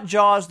 It's not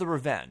Jaws the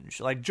Revenge.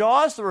 Like,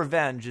 Jaws the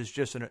Revenge is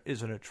just an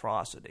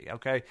atrocity,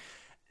 okay?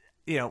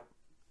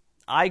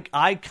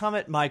 I come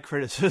at my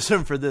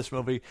criticism for this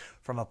movie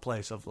from a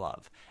place of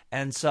love.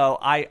 And so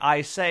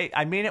I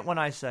mean it when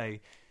I say,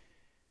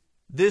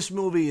 this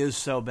movie is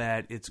so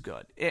bad, it's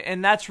good.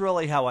 And that's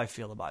really how I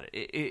feel about it.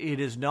 It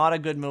is not a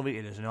good movie.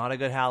 It is not a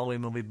good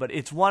Halloween movie. But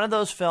it's one of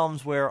those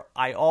films where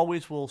I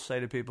always will say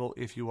to people,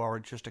 if you are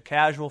just a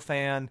casual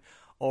fan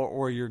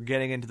or you're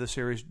getting into the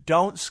series,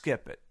 don't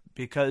skip it.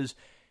 Because,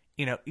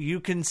 you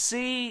can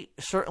see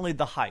certainly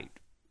the height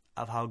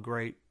of how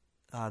great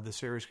the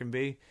series can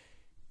be.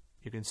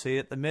 You can see it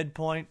at the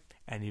midpoint,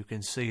 and you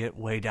can see it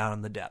way down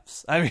in the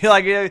depths. I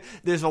mean,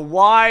 there's a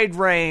wide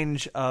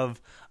range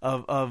of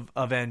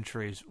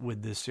entries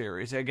with this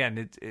series.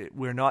 Again,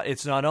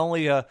 it's not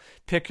only a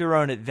pick your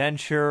own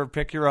adventure,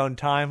 pick your own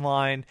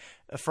timeline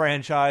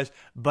franchise,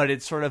 but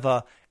it's sort of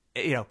a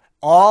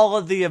all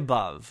of the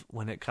above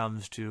when it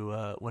comes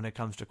to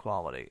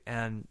quality.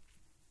 And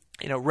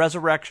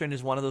Resurrection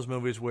is one of those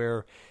movies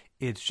where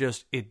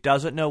it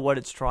doesn't know what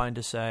it's trying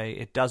to say.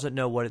 It doesn't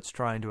know what it's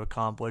trying to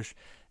accomplish.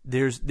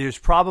 There's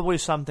probably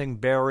something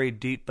buried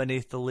deep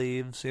beneath the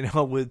leaves,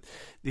 with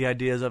the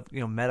ideas of,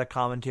 meta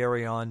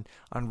commentary on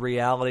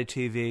reality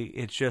TV.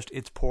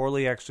 It's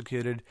poorly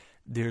executed.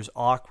 There's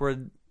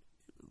awkward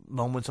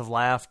moments of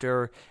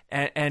laughter.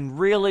 And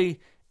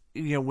really,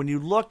 when you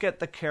look at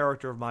the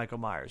character of Michael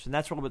Myers, and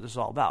that's really what this is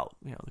all about,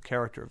 the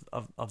character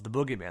of the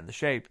boogeyman, the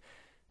shape,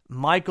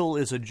 Michael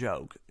is a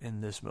joke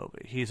in this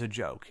movie. He's a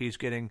joke. He's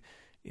getting,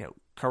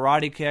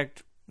 karate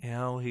kicked.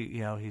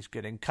 He's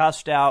getting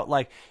cussed out.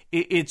 Like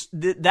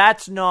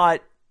that's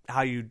not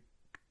how you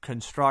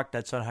construct.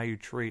 That's not how you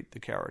treat the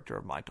character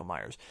of Michael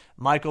Myers.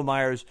 Michael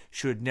Myers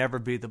should never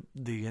be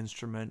the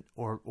instrument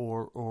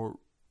or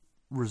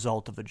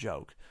result of a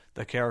joke.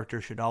 The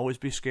character should always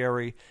be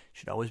scary,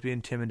 should always be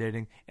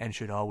intimidating, and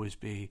should always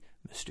be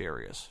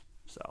mysterious.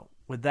 So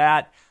with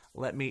that,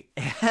 let me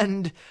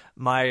end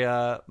my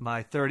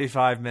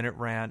 35-minute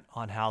rant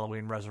on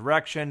Halloween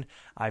Resurrection.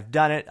 I've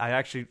done it. I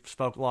actually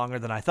spoke longer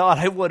than I thought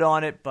I would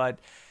on it, but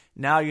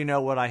now you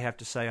know what I have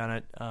to say on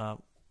it.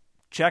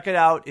 Check it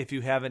out if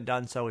you haven't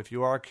done so. If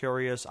you are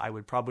curious, I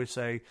would probably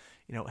say,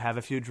 have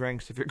a few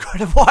drinks if you're going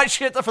to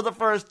watch it for the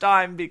first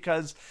time,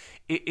 because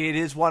it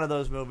is one of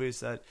those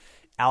movies that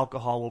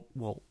alcohol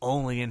will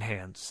only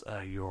enhance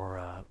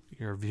your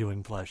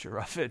viewing pleasure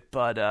of it.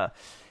 But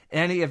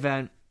any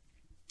event,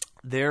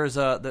 there's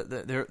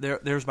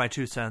my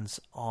 2 cents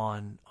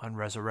on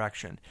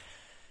Resurrection.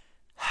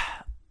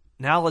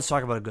 Now let's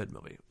talk about a good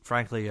movie.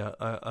 Frankly,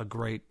 a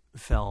great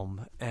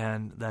film,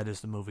 and that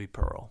is the movie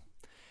Pearl.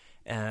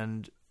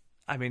 And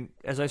I mean,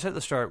 as I said at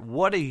the start,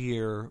 what a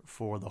year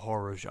for the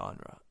horror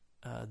genre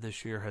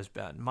this year has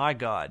been. My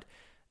God,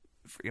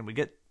 we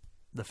get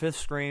the 5th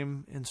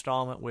Scream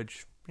installment,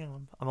 which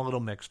I'm a little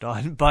mixed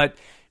on, but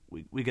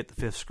we get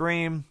the 5th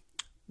Scream.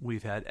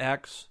 We've had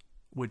X,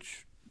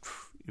 which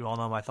you all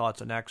know my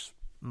thoughts on X,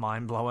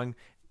 mind-blowing,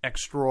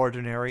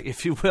 extraordinary,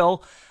 if you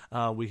will.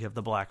 We have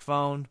The Black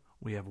Phone,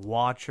 we have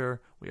Watcher,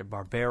 we have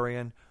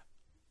Barbarian,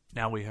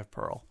 now we have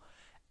Pearl.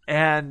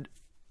 And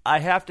I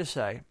have to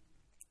say,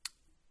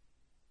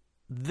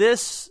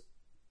 this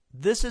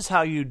is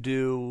how you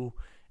do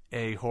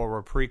a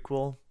horror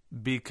prequel,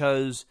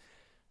 because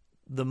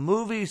the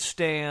movie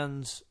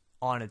stands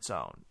on its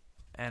own,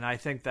 and I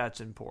think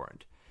that's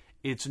important.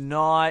 It's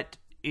not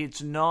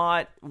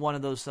one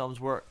of those films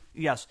where,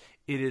 yes,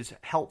 it is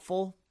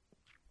helpful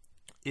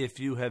if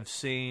you have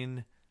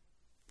seen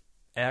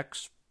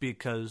X,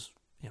 because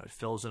it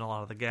fills in a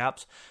lot of the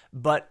gaps,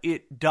 but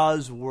it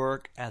does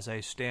work as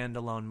a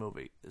standalone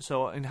movie.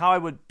 So, and how I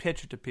would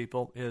pitch it to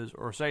people is,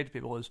 or say to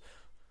people is,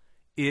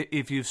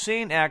 if you've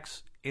seen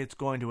X, it's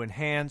going to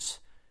enhance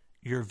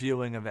your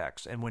viewing of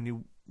X, and when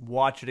you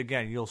watch it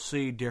again, you'll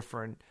see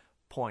different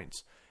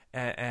points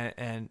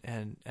and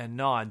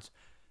nods.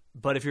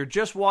 But if you're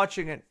just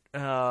watching it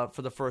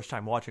for the first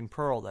time, watching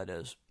Pearl, that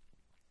is,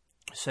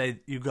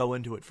 say you go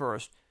into it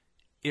first,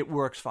 it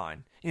works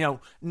fine.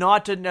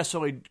 Not to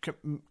necessarily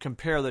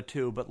compare the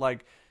two, but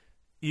like,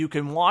 you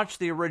can watch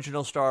the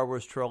original Star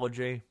Wars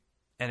trilogy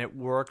and it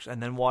works,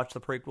 and then watch the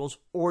prequels,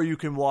 or you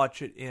can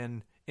watch it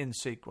in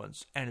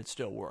sequence and it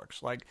still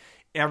works. Like,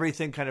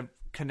 everything kind of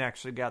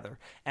connects together,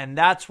 and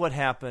that's what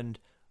happened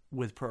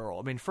with Pearl.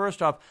 I mean,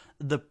 first off,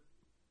 the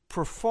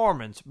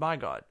performance, my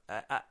God,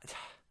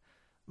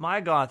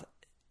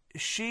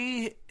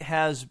 she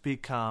has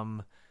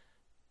become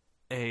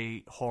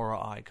a horror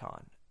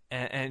icon,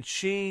 and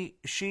she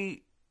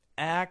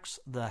acts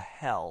the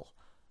hell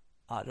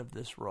out of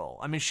this role.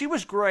 I mean, she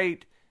was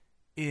great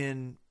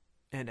in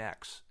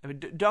X. I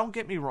mean, don't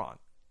get me wrong.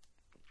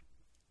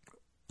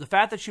 The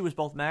fact that she was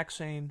both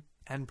Maxine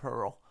and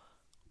Pearl,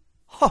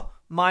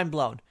 mind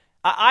blown.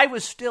 I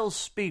was still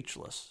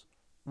speechless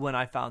when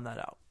I found that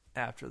out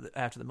after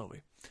the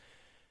movie.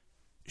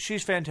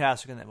 She's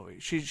fantastic in that movie.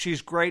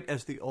 She's great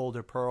as the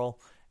older Pearl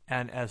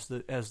and as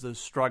the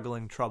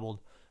struggling, troubled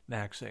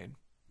Maxine.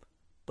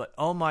 But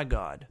oh my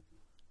God,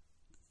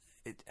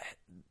 it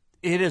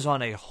is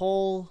on a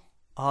whole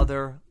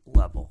other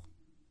level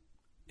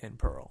in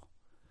Pearl.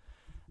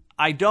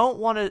 I don't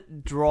want to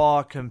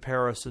draw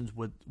comparisons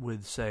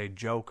with say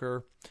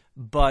Joker,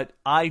 but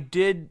I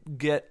did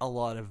get a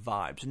lot of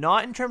vibes,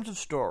 not in terms of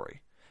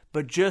story,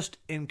 but just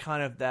in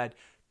kind of that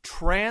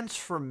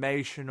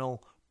transformational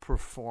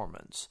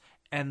performance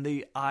and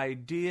the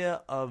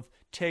idea of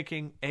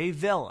taking a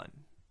villain,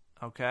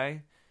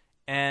 okay,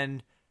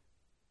 and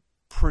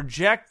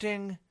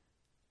projecting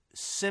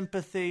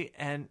sympathy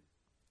and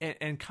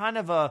kind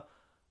of a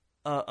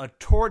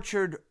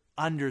tortured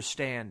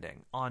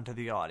understanding onto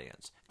the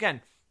audience.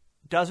 Again,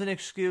 doesn't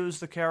excuse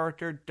the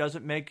character,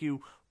 doesn't make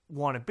you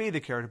want to be the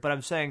character, but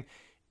I'm saying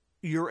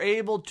you're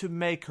able to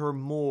make her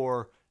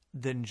more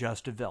than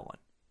just a villain.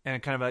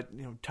 And kind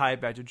of tie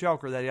it back to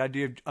Joker, that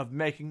idea of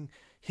making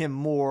him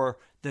more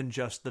than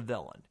just the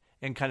villain,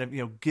 and kind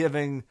of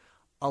giving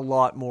a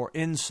lot more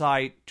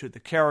insight to the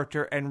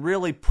character, and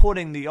really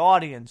putting the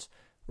audience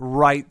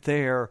right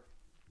there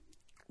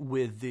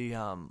with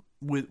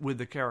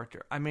the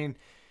character. I mean,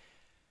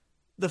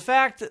 the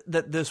fact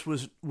that this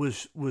was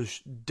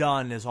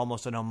done as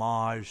almost an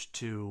homage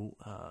to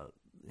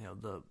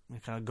the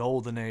kind of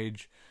golden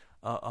age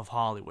of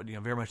Hollywood,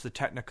 very much the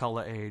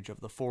Technicolor age of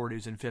the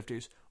 40s and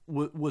 50s,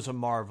 was a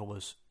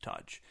marvelous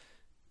touch.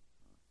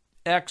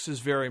 X is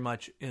very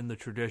much in the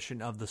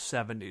tradition of the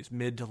 70s,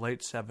 mid to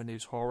late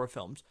 70s horror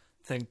films.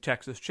 Think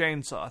Texas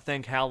Chainsaw,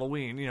 think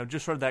Halloween,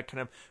 just sort of that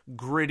kind of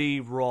gritty,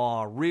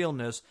 raw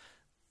realness.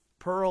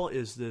 Pearl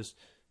is this,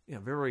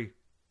 very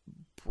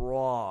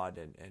broad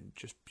and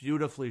just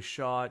beautifully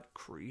shot,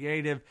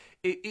 creative.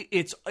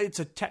 It's a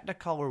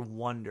Technicolor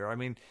wonder. I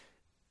mean,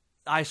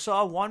 I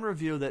saw one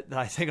review that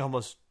I think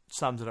almost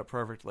sums it up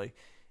perfectly.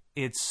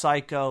 It's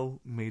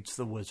Psycho meets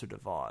The Wizard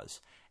of Oz.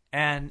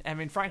 And, I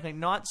mean, frankly,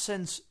 not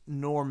since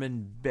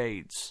Norman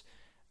Bates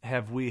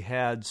have we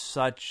had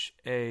such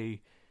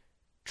a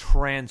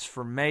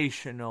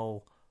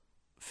transformational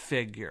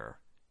figure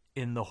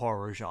in the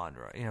horror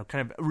genre.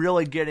 Kind of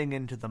really getting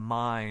into the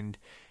mind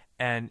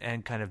and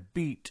kind of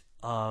beat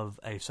of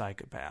a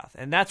psychopath.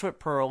 And that's what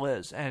Pearl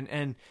is.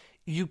 And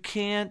you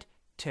can't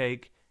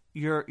take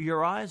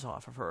your eyes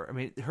off of her. I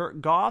mean, her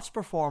Goff's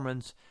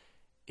performance,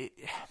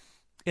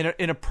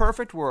 in a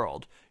perfect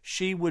world,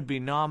 she would be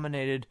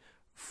nominated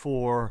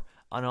for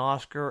an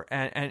Oscar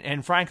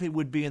and frankly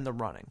would be in the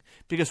running.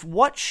 Because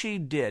what she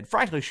did,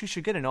 frankly, she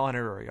should get an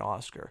honorary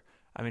Oscar.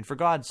 I mean, for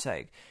God's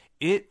sake,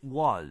 it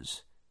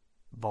was,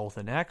 both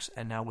in X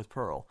and now with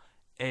Pearl,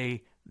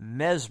 a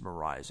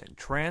mesmerizing,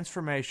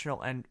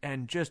 transformational,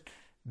 and just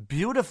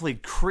beautifully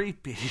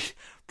creepy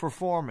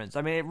performance.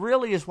 I mean, it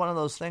really is one of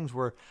those things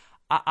where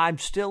I'm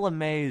still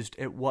amazed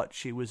at what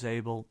she was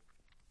able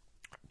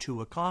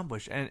to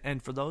accomplish.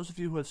 And for those of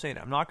you who have seen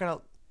it, I'm not going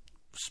to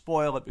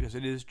spoil it because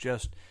it is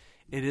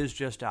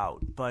just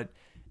out. But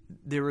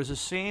there is a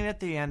scene at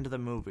the end of the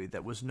movie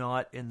that was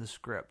not in the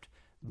script,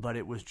 but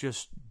it was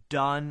just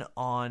done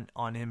on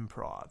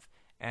improv,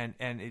 and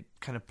it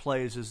kind of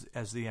plays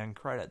as the end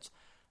credits.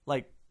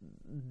 Like,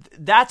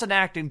 that's an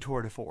acting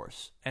tour de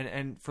force.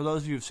 And for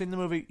those of you who've seen the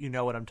movie, you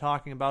know what I'm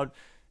talking about.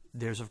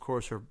 There's, of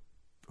course,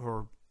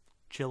 her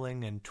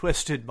chilling and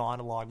twisted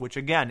monologue, which,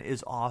 again,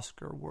 is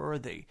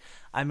Oscar-worthy.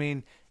 I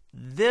mean,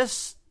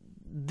 this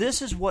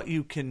is what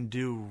you can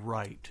do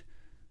right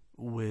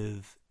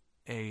with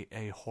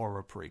a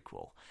horror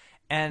prequel.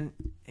 And,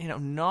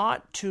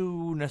 not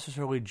to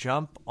necessarily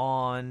jump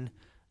on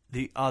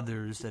the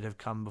others that have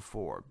come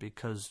before,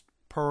 because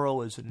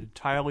Pearl is an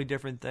entirely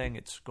different thing.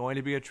 It's going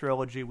to be a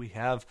trilogy. We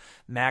have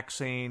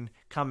Maxine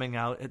coming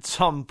out at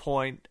some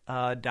point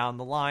down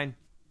the line.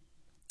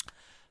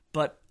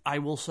 But I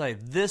will say,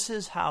 this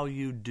is how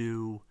you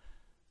do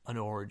an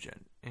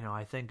origin.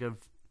 I think of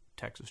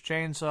Texas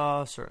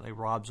Chainsaw, certainly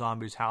Rob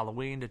Zombie's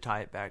Halloween, to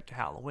tie it back to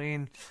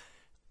Halloween.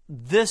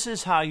 This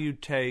is how you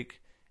take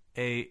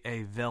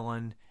a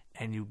villain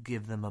and you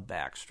give them a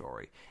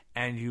backstory.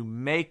 And you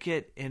make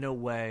it in a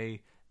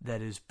way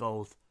that is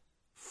both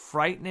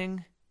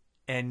frightening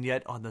and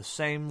yet on the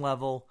same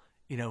level,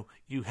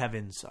 you have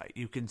insight.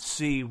 You can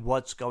see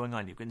what's going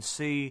on. You can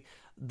see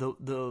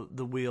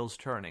the wheels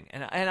turning.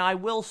 And I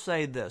will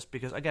say this,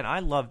 because again, I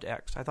loved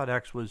X. I thought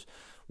X was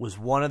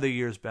one of the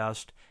year's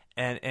best,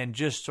 and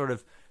just sort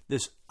of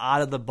this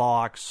out of the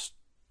box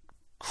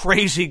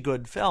crazy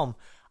good film.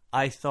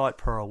 I thought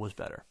Pearl was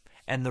better.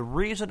 And the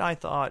reason I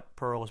thought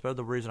Pearl was better,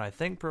 the reason I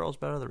think Pearl's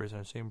better, the reason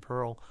I've seen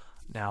Pearl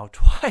now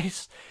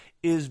twice,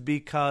 is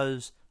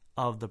because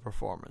of the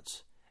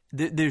performance.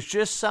 There's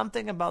just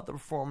something about the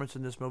performance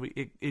in this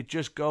movie. It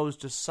just goes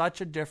to such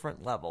a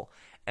different level.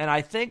 And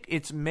I think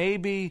it's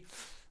maybe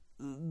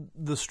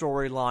the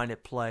storyline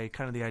at play,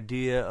 kind of the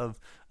idea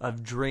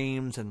of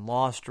dreams and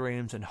lost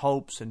dreams and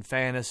hopes and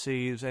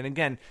fantasies. And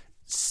again,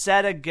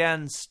 set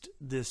against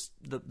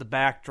the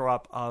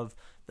backdrop of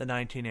the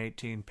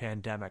 1918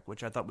 pandemic,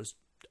 which I thought was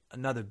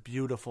another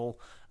beautiful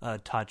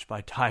touch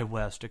by Ti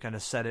West to kind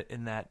of set it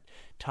in that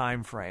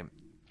time frame,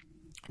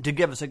 to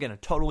give us, again, a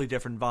totally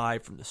different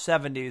vibe from the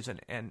 70s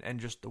and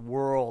just the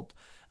world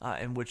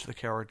in which the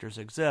characters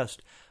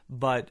exist.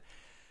 But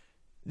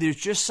there's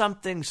just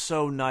something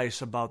so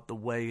nice about the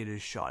way it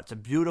is shot. It's a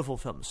beautiful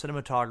film. The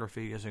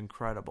cinematography is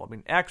incredible. I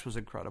mean, X was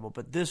incredible,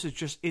 but this is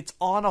just, it's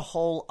on a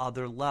whole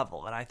other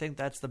level. And I think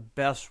that's the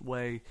best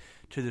way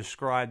to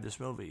describe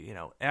this movie.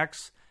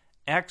 X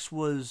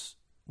was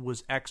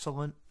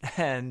excellent,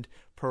 and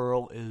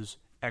Pearl is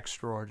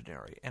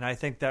extraordinary. And I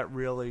think that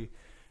really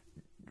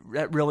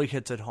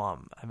hits it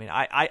home. I mean,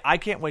 I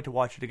can't wait to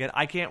watch it again.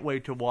 I can't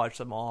wait to watch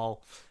them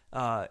all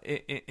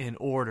in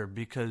order,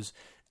 because,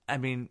 I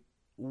mean,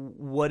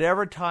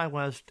 whatever Ti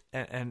West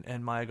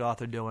and Mia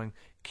Goth are doing,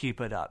 keep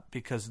it up,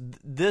 because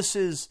this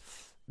is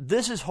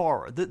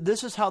horror.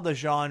 This is how the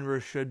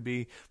genre should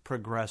be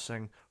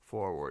progressing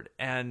forward.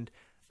 And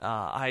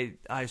I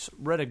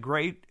read a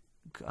great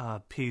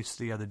piece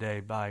the other day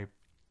by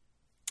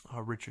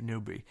Richard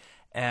Newby,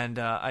 and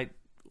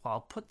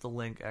I'll put the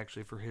link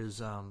actually for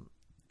his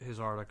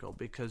article,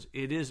 because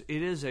it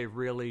is a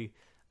really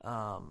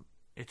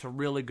it's a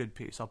really good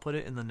piece. I'll put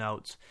it in the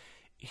notes.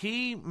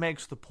 He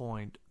makes the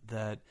point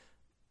that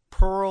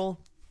Pearl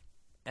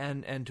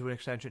and to an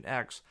extension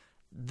X,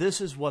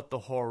 this is what the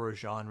horror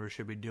genre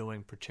should be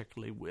doing,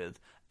 particularly with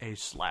a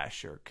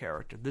slasher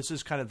character. This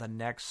is kind of the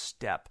next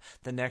step,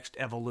 the next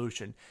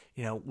evolution.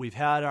 We've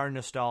had our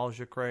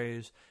nostalgia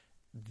craze.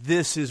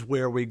 This is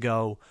where we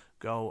go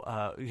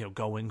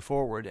going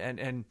forward.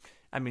 And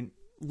I mean,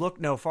 look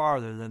no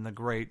farther than the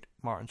great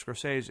Martin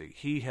Scorsese.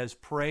 He has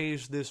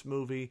praised this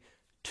movie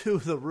to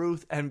the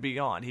roof and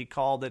beyond. He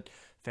called it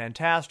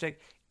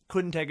fantastic.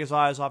 Couldn't take his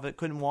eyes off it.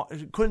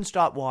 Couldn't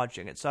stop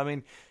watching it. So I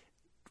mean,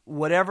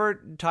 whatever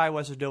Ti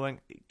West is doing,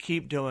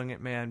 keep doing it,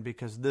 man,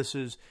 because this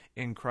is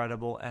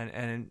incredible.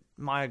 And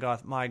my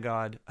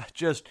God,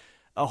 just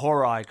a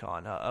horror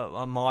icon,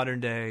 a modern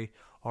day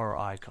horror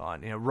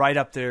icon. Right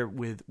up there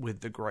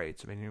with the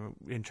greats. I mean,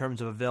 in terms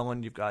of a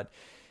villain, you've got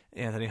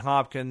Anthony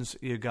Hopkins,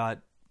 you've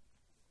got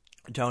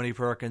Tony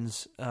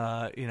Perkins,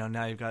 now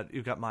you've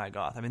got Mia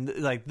Goth. I mean,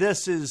 like,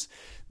 this is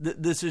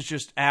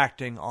just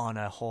acting on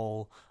a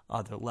whole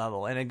other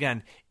level. And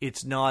again,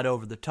 it's not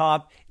over the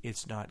top,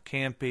 it's not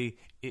campy,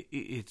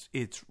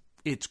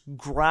 it's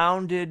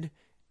grounded,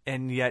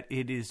 and yet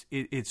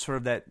it's sort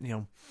of that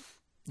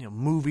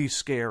movie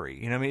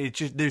scary. I mean,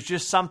 there's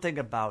just something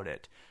about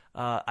it.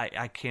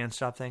 I can't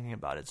stop thinking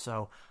about it.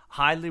 So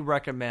highly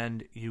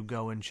recommend you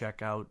go and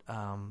check out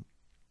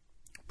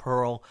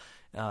Pearl.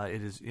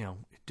 It is,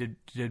 it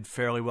did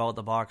fairly well at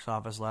the box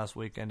office last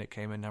weekend. It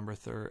came in number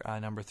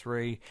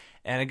 3.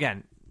 And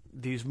again,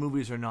 these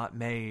movies are not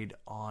made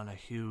on a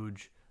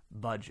huge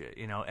budget.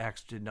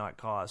 X did not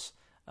cost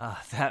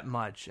that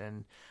much,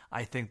 and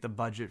I think the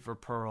budget for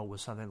Pearl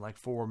was something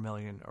like $4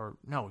 million, or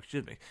no,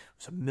 excuse me, it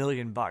was $1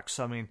 million.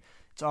 So I mean,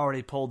 it's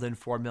already pulled in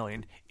 $4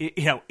 million.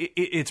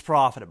 It's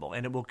profitable,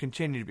 and it will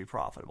continue to be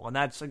profitable. And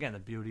that's again the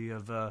beauty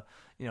of of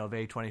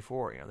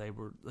A24. They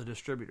were the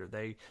distributor.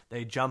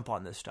 They jump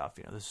on this stuff.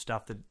 This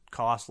stuff that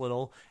costs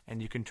little,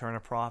 and you can turn a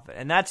profit.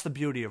 And that's the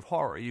beauty of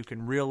horror. You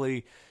can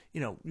really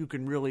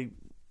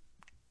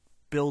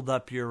build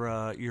up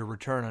your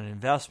return on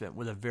investment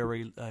with a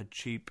very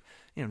cheap,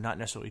 not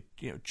necessarily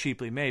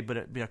cheaply made, but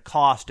a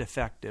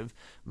cost-effective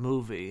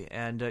movie.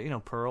 And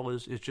Pearl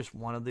is just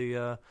one of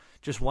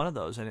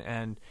those.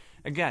 And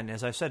again,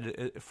 as I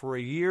said, for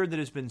a year that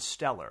has been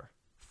stellar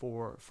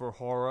for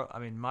horror, I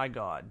mean, my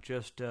God,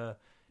 just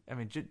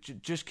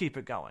keep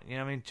it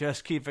going.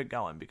 Just keep it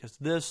going, because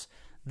this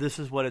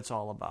is what it's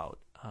all about.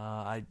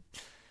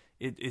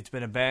 It's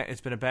been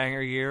a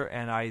banger year,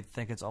 and I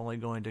think it's only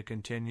going to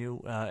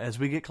continue as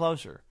we get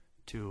closer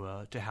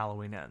to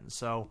Halloween Ends.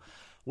 So,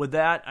 with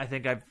that, I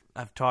think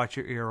I've talked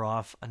your ear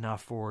off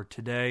enough for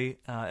today.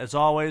 As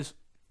always,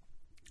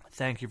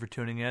 thank you for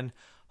tuning in.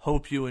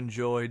 Hope you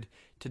enjoyed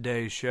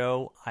today's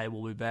show. I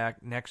will be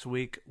back next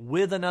week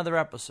with another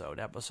episode.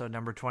 Episode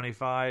number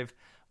 25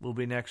 will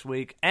be next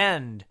week,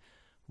 and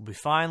we'll be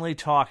finally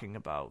talking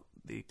about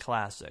the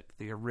classic,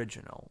 the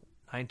original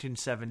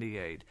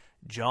 1978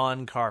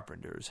 John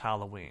Carpenter's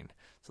Halloween.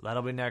 So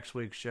that'll be next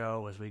week's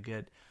show as we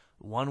get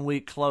 1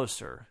 week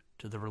closer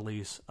to the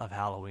release of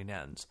Halloween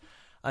Ends.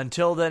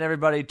 Until then,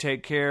 everybody,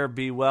 take care,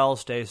 be well,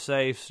 stay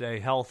safe, stay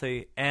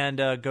healthy, and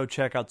go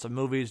check out some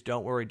movies.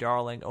 Don't Worry,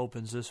 Darling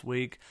opens this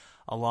week,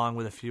 along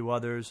with a few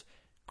others.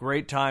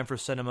 Great time for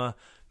cinema.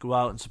 Go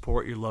out and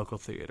support your local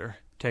theater.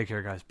 Take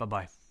care, guys.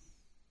 Bye-bye.